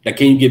 Now,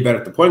 can you get better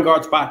at the point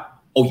guard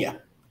spot? Oh, yeah.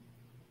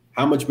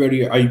 How much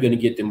better are you going to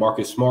get than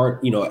Marcus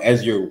Smart,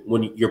 as your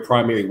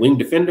primary wing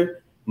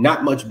defender?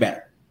 Not much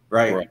better,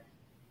 right?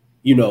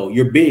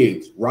 Your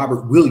bigs,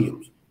 Robert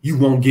Williams, you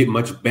won't get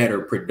much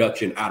better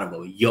production out of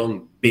a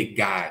young, big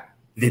guy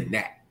than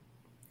that.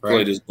 Right?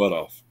 Played his butt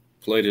off.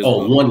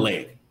 One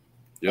leg.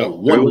 Yep.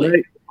 On one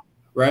leg,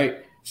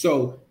 right?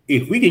 So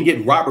if we can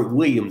get Robert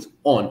Williams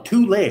on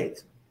 2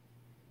 legs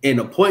and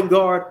a point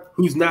guard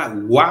who's not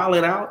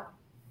wilding out,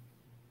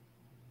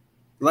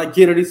 like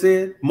Kennedy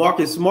said,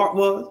 Marcus Smart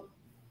was,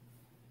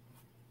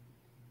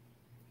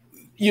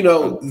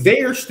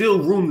 there's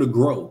still room to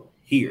grow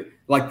here.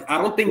 Like, I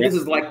don't think this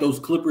is like those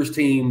Clippers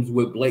teams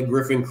with Blake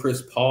Griffin,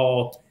 Chris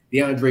Paul,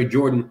 DeAndre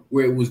Jordan,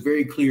 where it was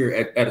very clear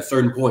at a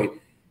certain point,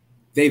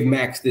 they've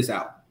maxed this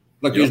out.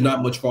 Like there's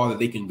not much farther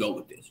they can go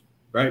with this,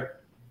 right?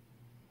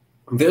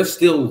 There's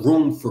still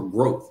room for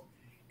growth.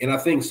 And I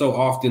think so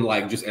often,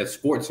 like just as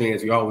sports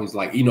fans, you're always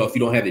like, you know, if you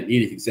don't have the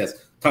immediate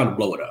success, time to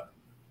blow it up,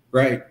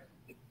 right?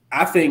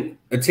 I think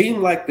a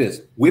team like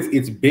this, with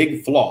its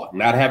big flaw,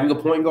 not having a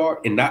point guard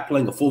and not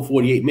playing a full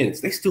 48 minutes,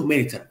 they still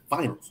made it to the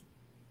finals.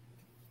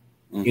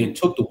 And it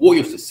took the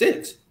Warriors to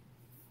 6.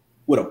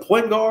 With a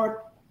point guard,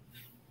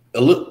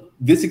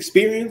 this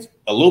experience,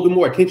 a little bit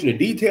more attention to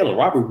detail, and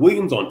Robert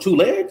Williams on 2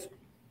 legs,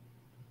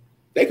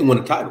 they can win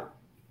a title.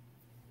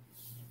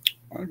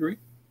 I agree.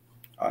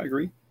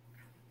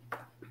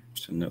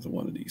 Just another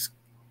one of these.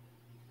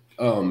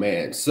 Oh,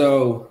 man.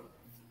 So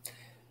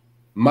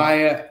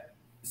Maya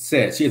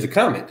said, she has a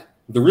comment.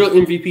 The real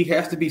MVP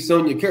has to be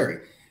Sonya Curry.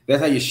 That's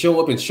how you show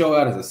up and show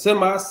out as a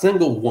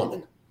semi-single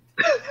woman.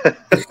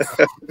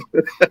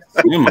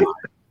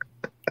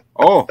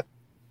 Oh.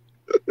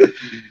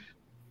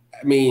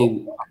 I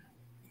mean,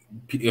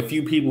 a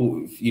few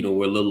people, you know,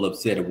 were a little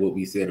upset at what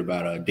we said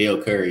about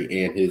Dale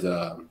Curry and his,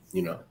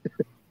 you know,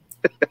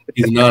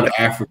 his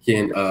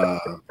non-African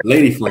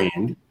lady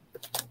friend.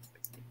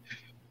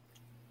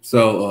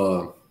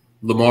 So,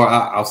 Lamar,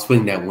 I'll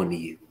swing that one to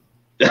you.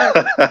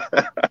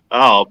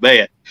 Oh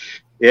man,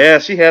 yeah,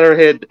 she had her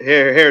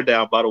hair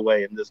down, by the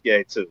way, in this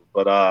game too.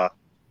 But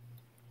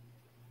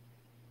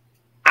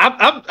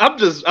I'm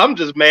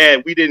just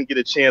mad we didn't get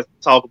a chance to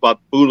talk about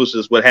the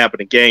foolishness what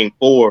happened in Game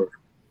 4,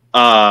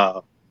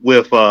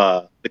 with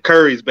the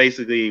Currys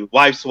basically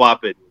wife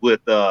swapping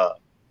with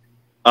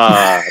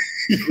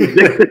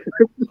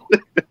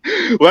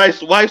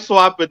wife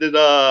swapping and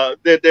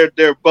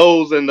their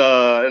bows and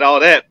all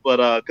that.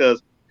 But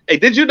because hey,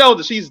 did you know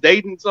that she's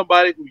dating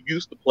somebody who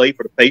used to play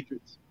for the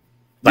Patriots,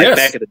 like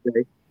back in the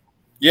day?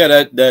 Yeah,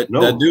 that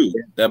dude,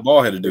 that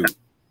ball-headed dude.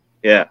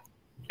 Yeah.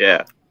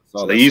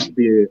 So they used to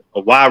be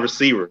a wide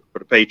receiver for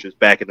the Patriots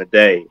back in the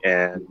day,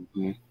 and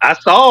I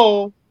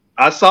saw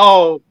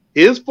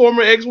his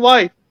former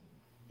ex-wife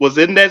was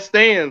in that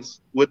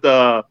stands with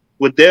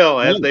Dell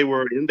as they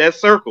were in that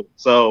circle.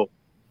 So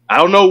I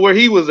don't know where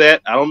he was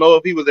at. I don't know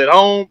if he was at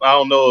home. I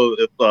don't know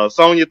if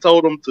Sonya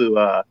told him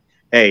to,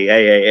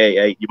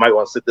 hey, you might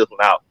want to sit this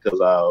one out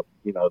because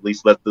you know, at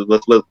least let's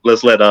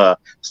let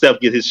Steph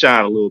get his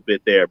shine a little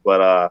bit there.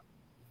 But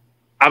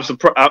I'm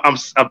surprised.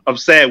 I'm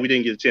sad we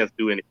didn't get a chance to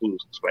do any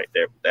foolishness right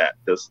there with that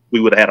because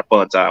we would have had a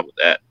fun time with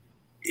that.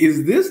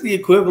 Is this the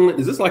equivalent?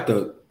 Is this like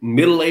the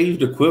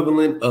middle-aged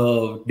equivalent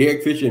of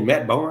Derek Fisher and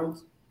Matt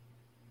Barnes?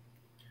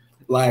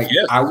 Like,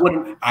 yes. I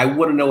want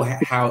to know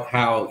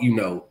how you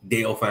know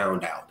Dale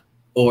found out,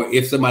 or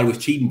if somebody was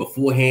cheating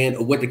beforehand,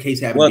 or what the case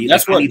happened. Well, to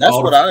be.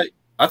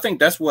 I think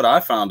that's what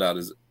I found out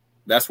is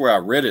that's where I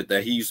read it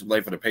that he used to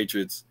play for the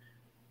Patriots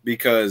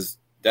because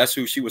that's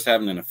who she was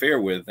having an affair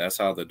with. That's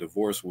how the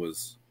divorce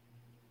was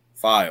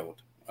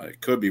filed. It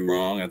could be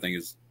wrong. I think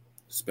it's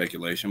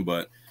speculation,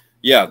 but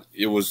yeah,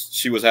 it was.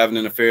 She was having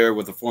an affair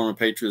with a former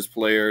Patriots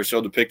player.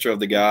 Showed the picture of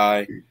the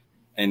guy,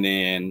 and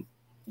then,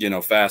 you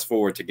know, fast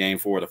forward to Game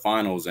 4 of the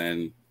finals,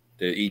 and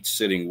they're each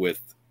sitting with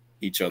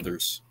each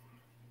other's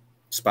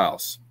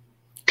spouse.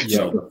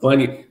 Yeah,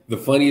 the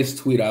funniest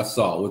tweet I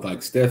saw was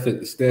like Steph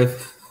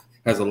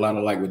has a lot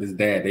of like with his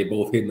dad. They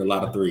both hitting a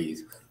lot of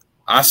threes.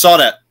 I saw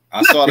that.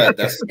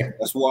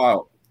 That's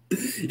wild.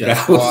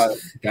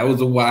 That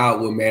was a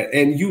wild one, man.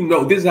 And you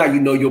know, this is how you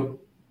know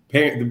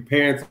the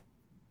parents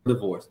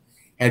divorced.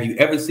 Have you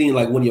ever seen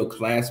like one of your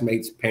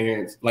classmates'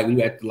 parents, like when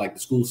you at like the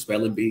school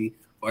spelling bee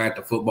or at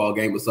the football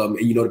game or something,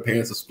 and you know the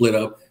parents are split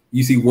up?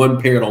 You see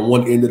one parent on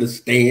one end of the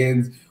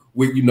stands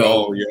with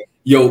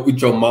with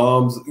your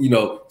mom's, you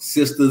know,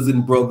 sisters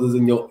and brothers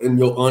and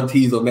your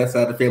aunties on that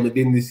side of the family.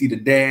 Then you see the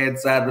dad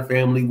side of the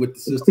family with the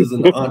sisters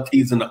and the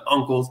aunties and the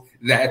uncles.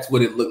 That's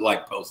what it looked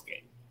like post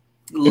game.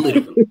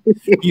 Literally,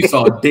 you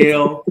saw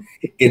Dale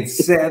and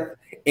Seth,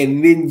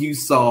 and then you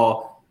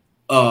saw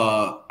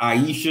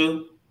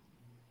Aisha,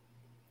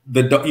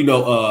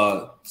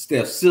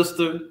 Steph's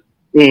sister,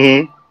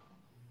 and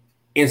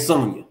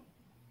Sonya.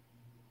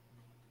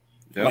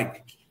 Yep.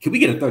 Like, can we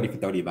get a 30 for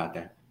 30 about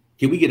that?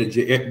 Can we get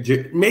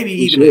maybe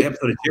even an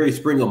episode of Jerry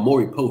Springer,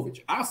 Maury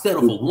Povich? I'll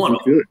settle for one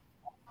of them.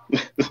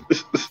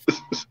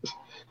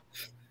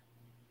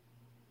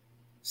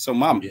 So,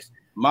 my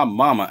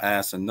mama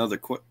asked another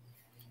question.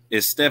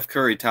 Is Steph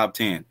Curry top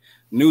 10?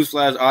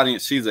 Newsflash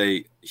audience, she's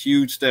a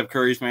huge Steph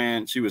Curry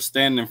fan. She was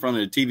standing in front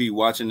of the TV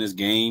watching this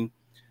game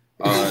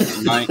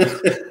tonight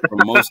for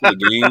most of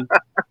the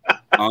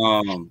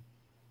game.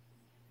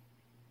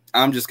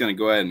 I'm just going to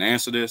go ahead and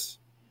answer this.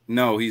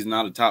 No, he's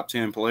not a top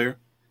 10 player.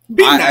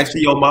 Be nice to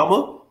your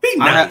mama. Be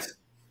nice.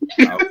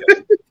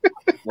 Okay.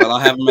 Well,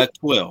 I have him at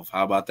 12.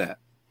 How about that?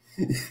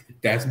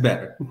 That's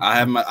better. I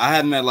have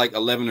him at like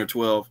 11 or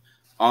 12.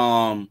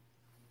 I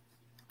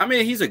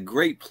mean, he's a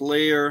great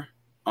player,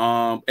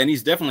 and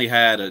he's definitely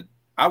had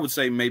I would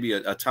say maybe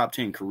a top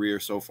 10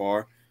 career so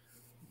far.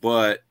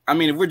 But, I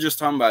mean, if we're just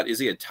talking about, is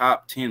he a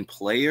top 10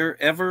 player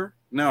ever?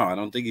 No, I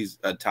don't think he's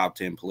a top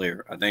 10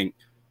 player. I think,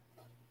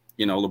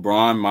 you know,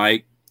 LeBron,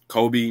 Mike,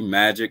 Kobe,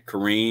 Magic,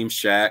 Kareem,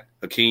 Shaq,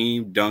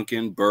 Hakeem,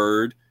 Duncan,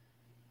 Bird,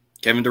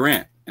 Kevin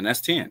Durant, and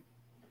that's 10.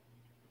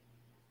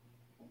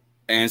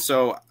 And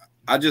so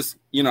I just,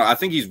 I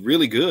think he's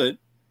really good,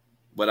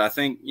 but I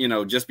think,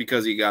 just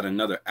because he got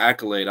another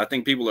accolade, I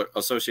think people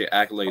associate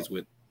accolades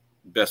with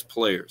best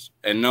players,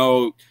 and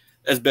no,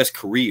 that's best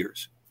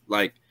careers.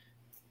 Like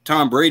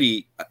Tom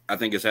Brady, I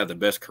think, has had the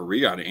best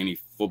career out of any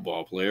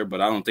football player,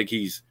 but I don't think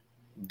he's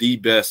the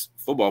best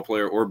football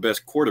player or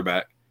best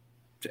quarterback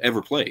to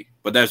ever play.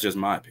 But that's just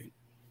my opinion.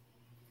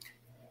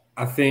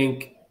 I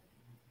think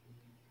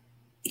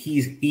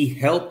he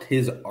helped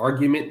his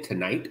argument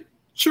tonight.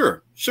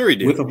 Sure he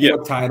did. With a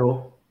fourth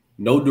title,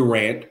 no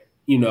Durant,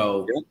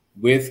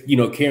 with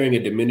carrying a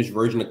diminished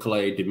version of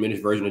Clay,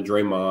 diminished version of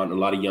Draymond, a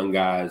lot of young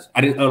guys.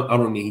 I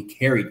don't mean he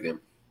carried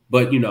them,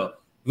 but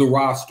the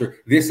roster.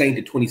 This ain't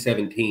the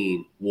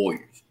 2017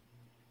 Warriors.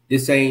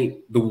 This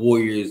ain't the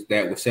Warriors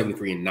that were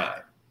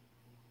 73-9.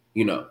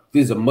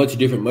 This is a much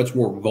different, much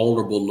more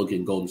vulnerable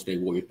looking Golden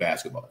State Warriors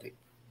basketball team.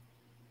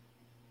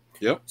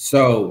 Yep.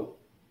 So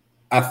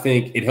I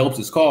think it helps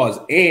his cause,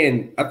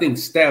 and I think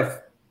Steph.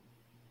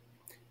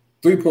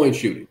 3-point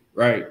shooting,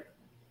 right?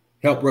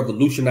 Help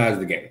revolutionize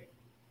the game.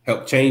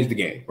 Help change the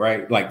game,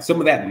 right? Like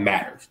some of that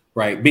matters,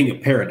 right? Being a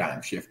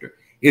paradigm shifter.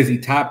 Is he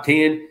top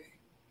 10?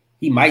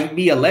 He might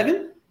be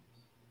 11,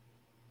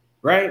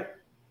 right?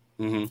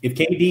 Mm-hmm. If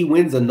KD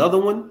wins another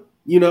one,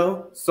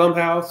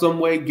 somehow, some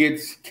way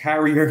gets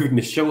Kyrie Irving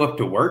to show up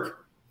to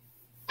work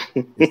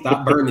and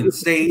stop burning the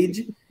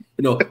stage,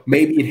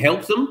 maybe it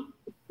helps him.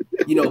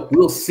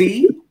 We'll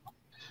see.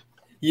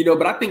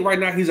 But I think right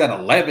now he's at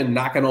 11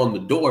 knocking on the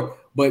door.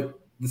 But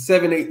the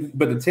 7, 8,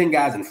 but the 10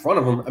 guys in front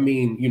of him, I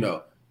mean,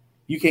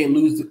 you can't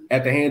lose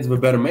at the hands of a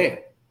better man.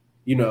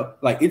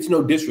 Like it's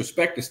no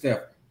disrespect to Steph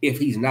if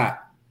he's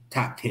not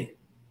top 10.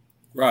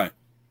 Right.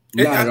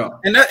 Not at all.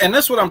 And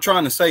that's what I'm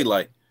trying to say.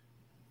 Like,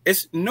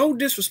 it's no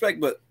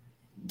disrespect, but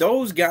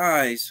those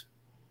guys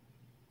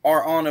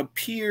are on a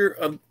peer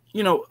of,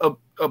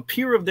 a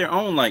peer of their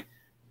own. Like,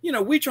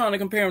 we trying to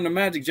compare him to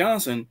Magic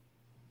Johnson.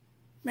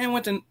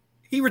 Man,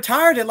 he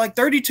retired at like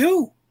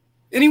 32,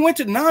 and he went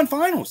to 9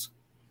 finals.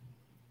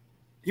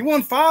 He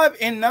won 5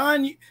 and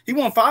 9. He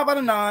won 5 out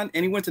of 9,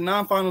 and he went to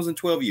 9 finals in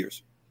 12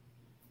 years.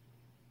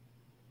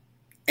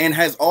 And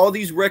has all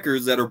these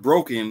records that are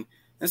broken.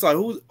 It's like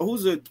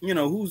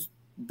who's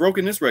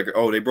broken this record?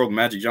 Oh, they broke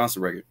Magic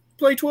Johnson record.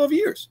 Played 12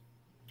 years.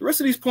 The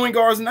rest of these point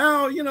guards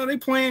now, they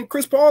playing.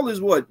 Chris Paul is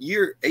what,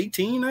 year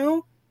 18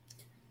 now?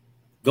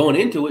 Going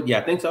into it, yeah,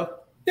 I think so.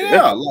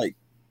 Yeah, like,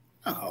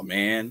 oh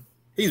man,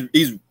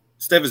 he's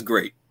Steph is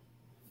great.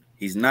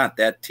 He's not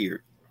that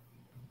tier.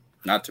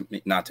 Not to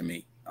me.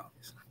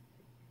 Obviously.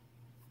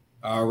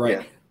 All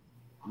right. Yeah.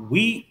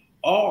 We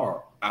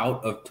are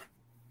out of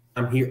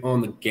time here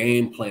on the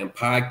Game Plan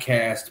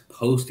Podcast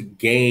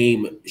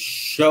post-game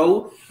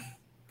show.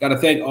 Got to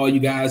thank all you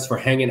guys for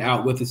hanging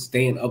out with us,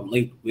 staying up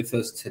late with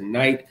us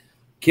tonight.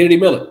 Kennedy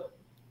Miller.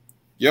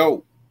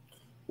 Yo.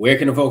 Where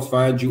can the folks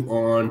find you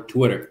on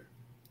Twitter?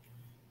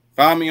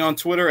 Find me on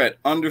Twitter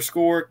at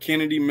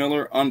 _Kennedy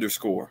Miller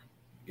 _.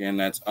 Again,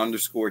 that's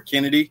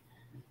 _Kennedy,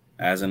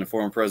 as in the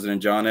former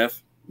president John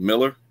F.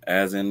 Miller,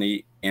 as in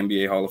the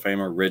NBA Hall of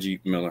Famer Reggie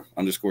Miller,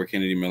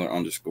 _Kennedy Miller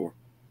 _.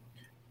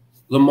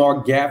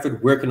 Lamar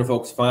Gafford, where can the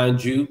folks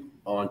find you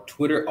on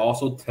Twitter?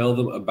 Also, tell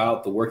them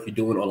about the work you're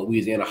doing on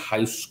Louisiana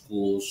high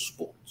school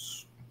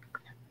sports.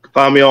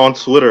 Find me on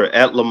Twitter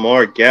at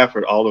Lamar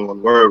Gafford, all in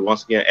one word.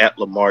 Once again, at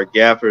Lamar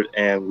Gafford.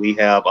 And we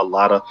have a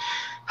lot of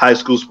high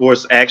school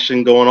sports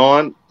action going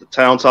on.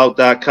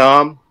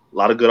 TheTownTalk.com. A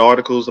lot of good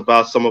articles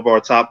about some of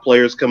our top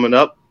players coming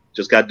up.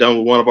 Just got done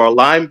with one of our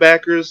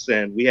linebackers,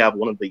 and we have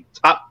one of the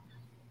top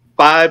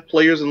 5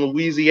 players in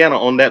Louisiana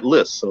on that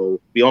list.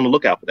 So be on the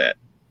lookout for that.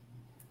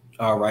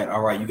 All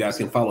right. You guys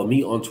can follow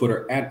me on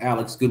Twitter at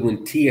Alex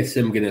Goodwin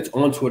TSM. Again, it's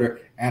on Twitter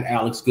at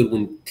Alex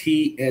Goodwin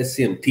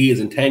TSM. T as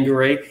in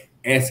Tanqueray,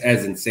 S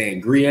as in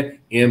Sangria,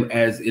 M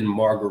as in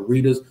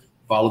Margaritas.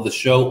 Follow the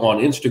show on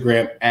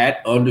Instagram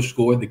at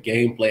 _the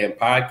Game Plan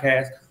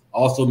Podcast.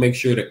 Also, make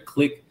sure to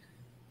click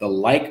the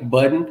like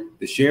button,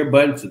 the share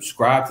button,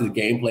 subscribe to the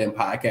Game Plan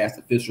Podcast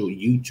official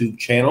YouTube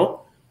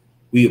channel.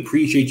 We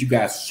appreciate you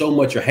guys so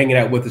much for hanging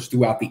out with us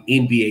throughout the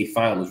NBA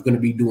Finals. We're going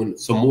to be doing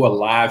some more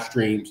live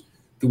streams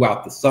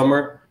throughout the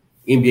summer.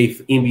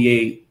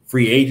 NBA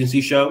free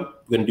agency show.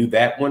 We're going to do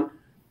that one.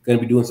 Going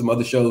to be doing some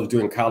other shows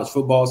during college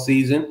football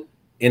season,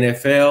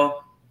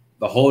 NFL,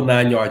 the whole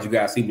 9 yards. You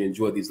guys seem to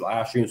enjoy these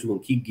live streams. We're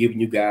going to keep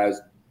giving you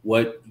guys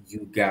what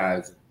you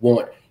guys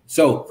want.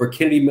 So for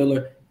Kennedy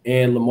Miller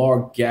and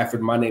Lamar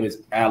Gafford, my name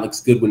is Alex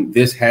Goodwin.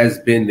 This has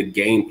been the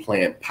Game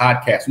Plan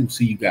Podcast. We will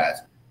see you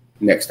guys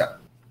next time.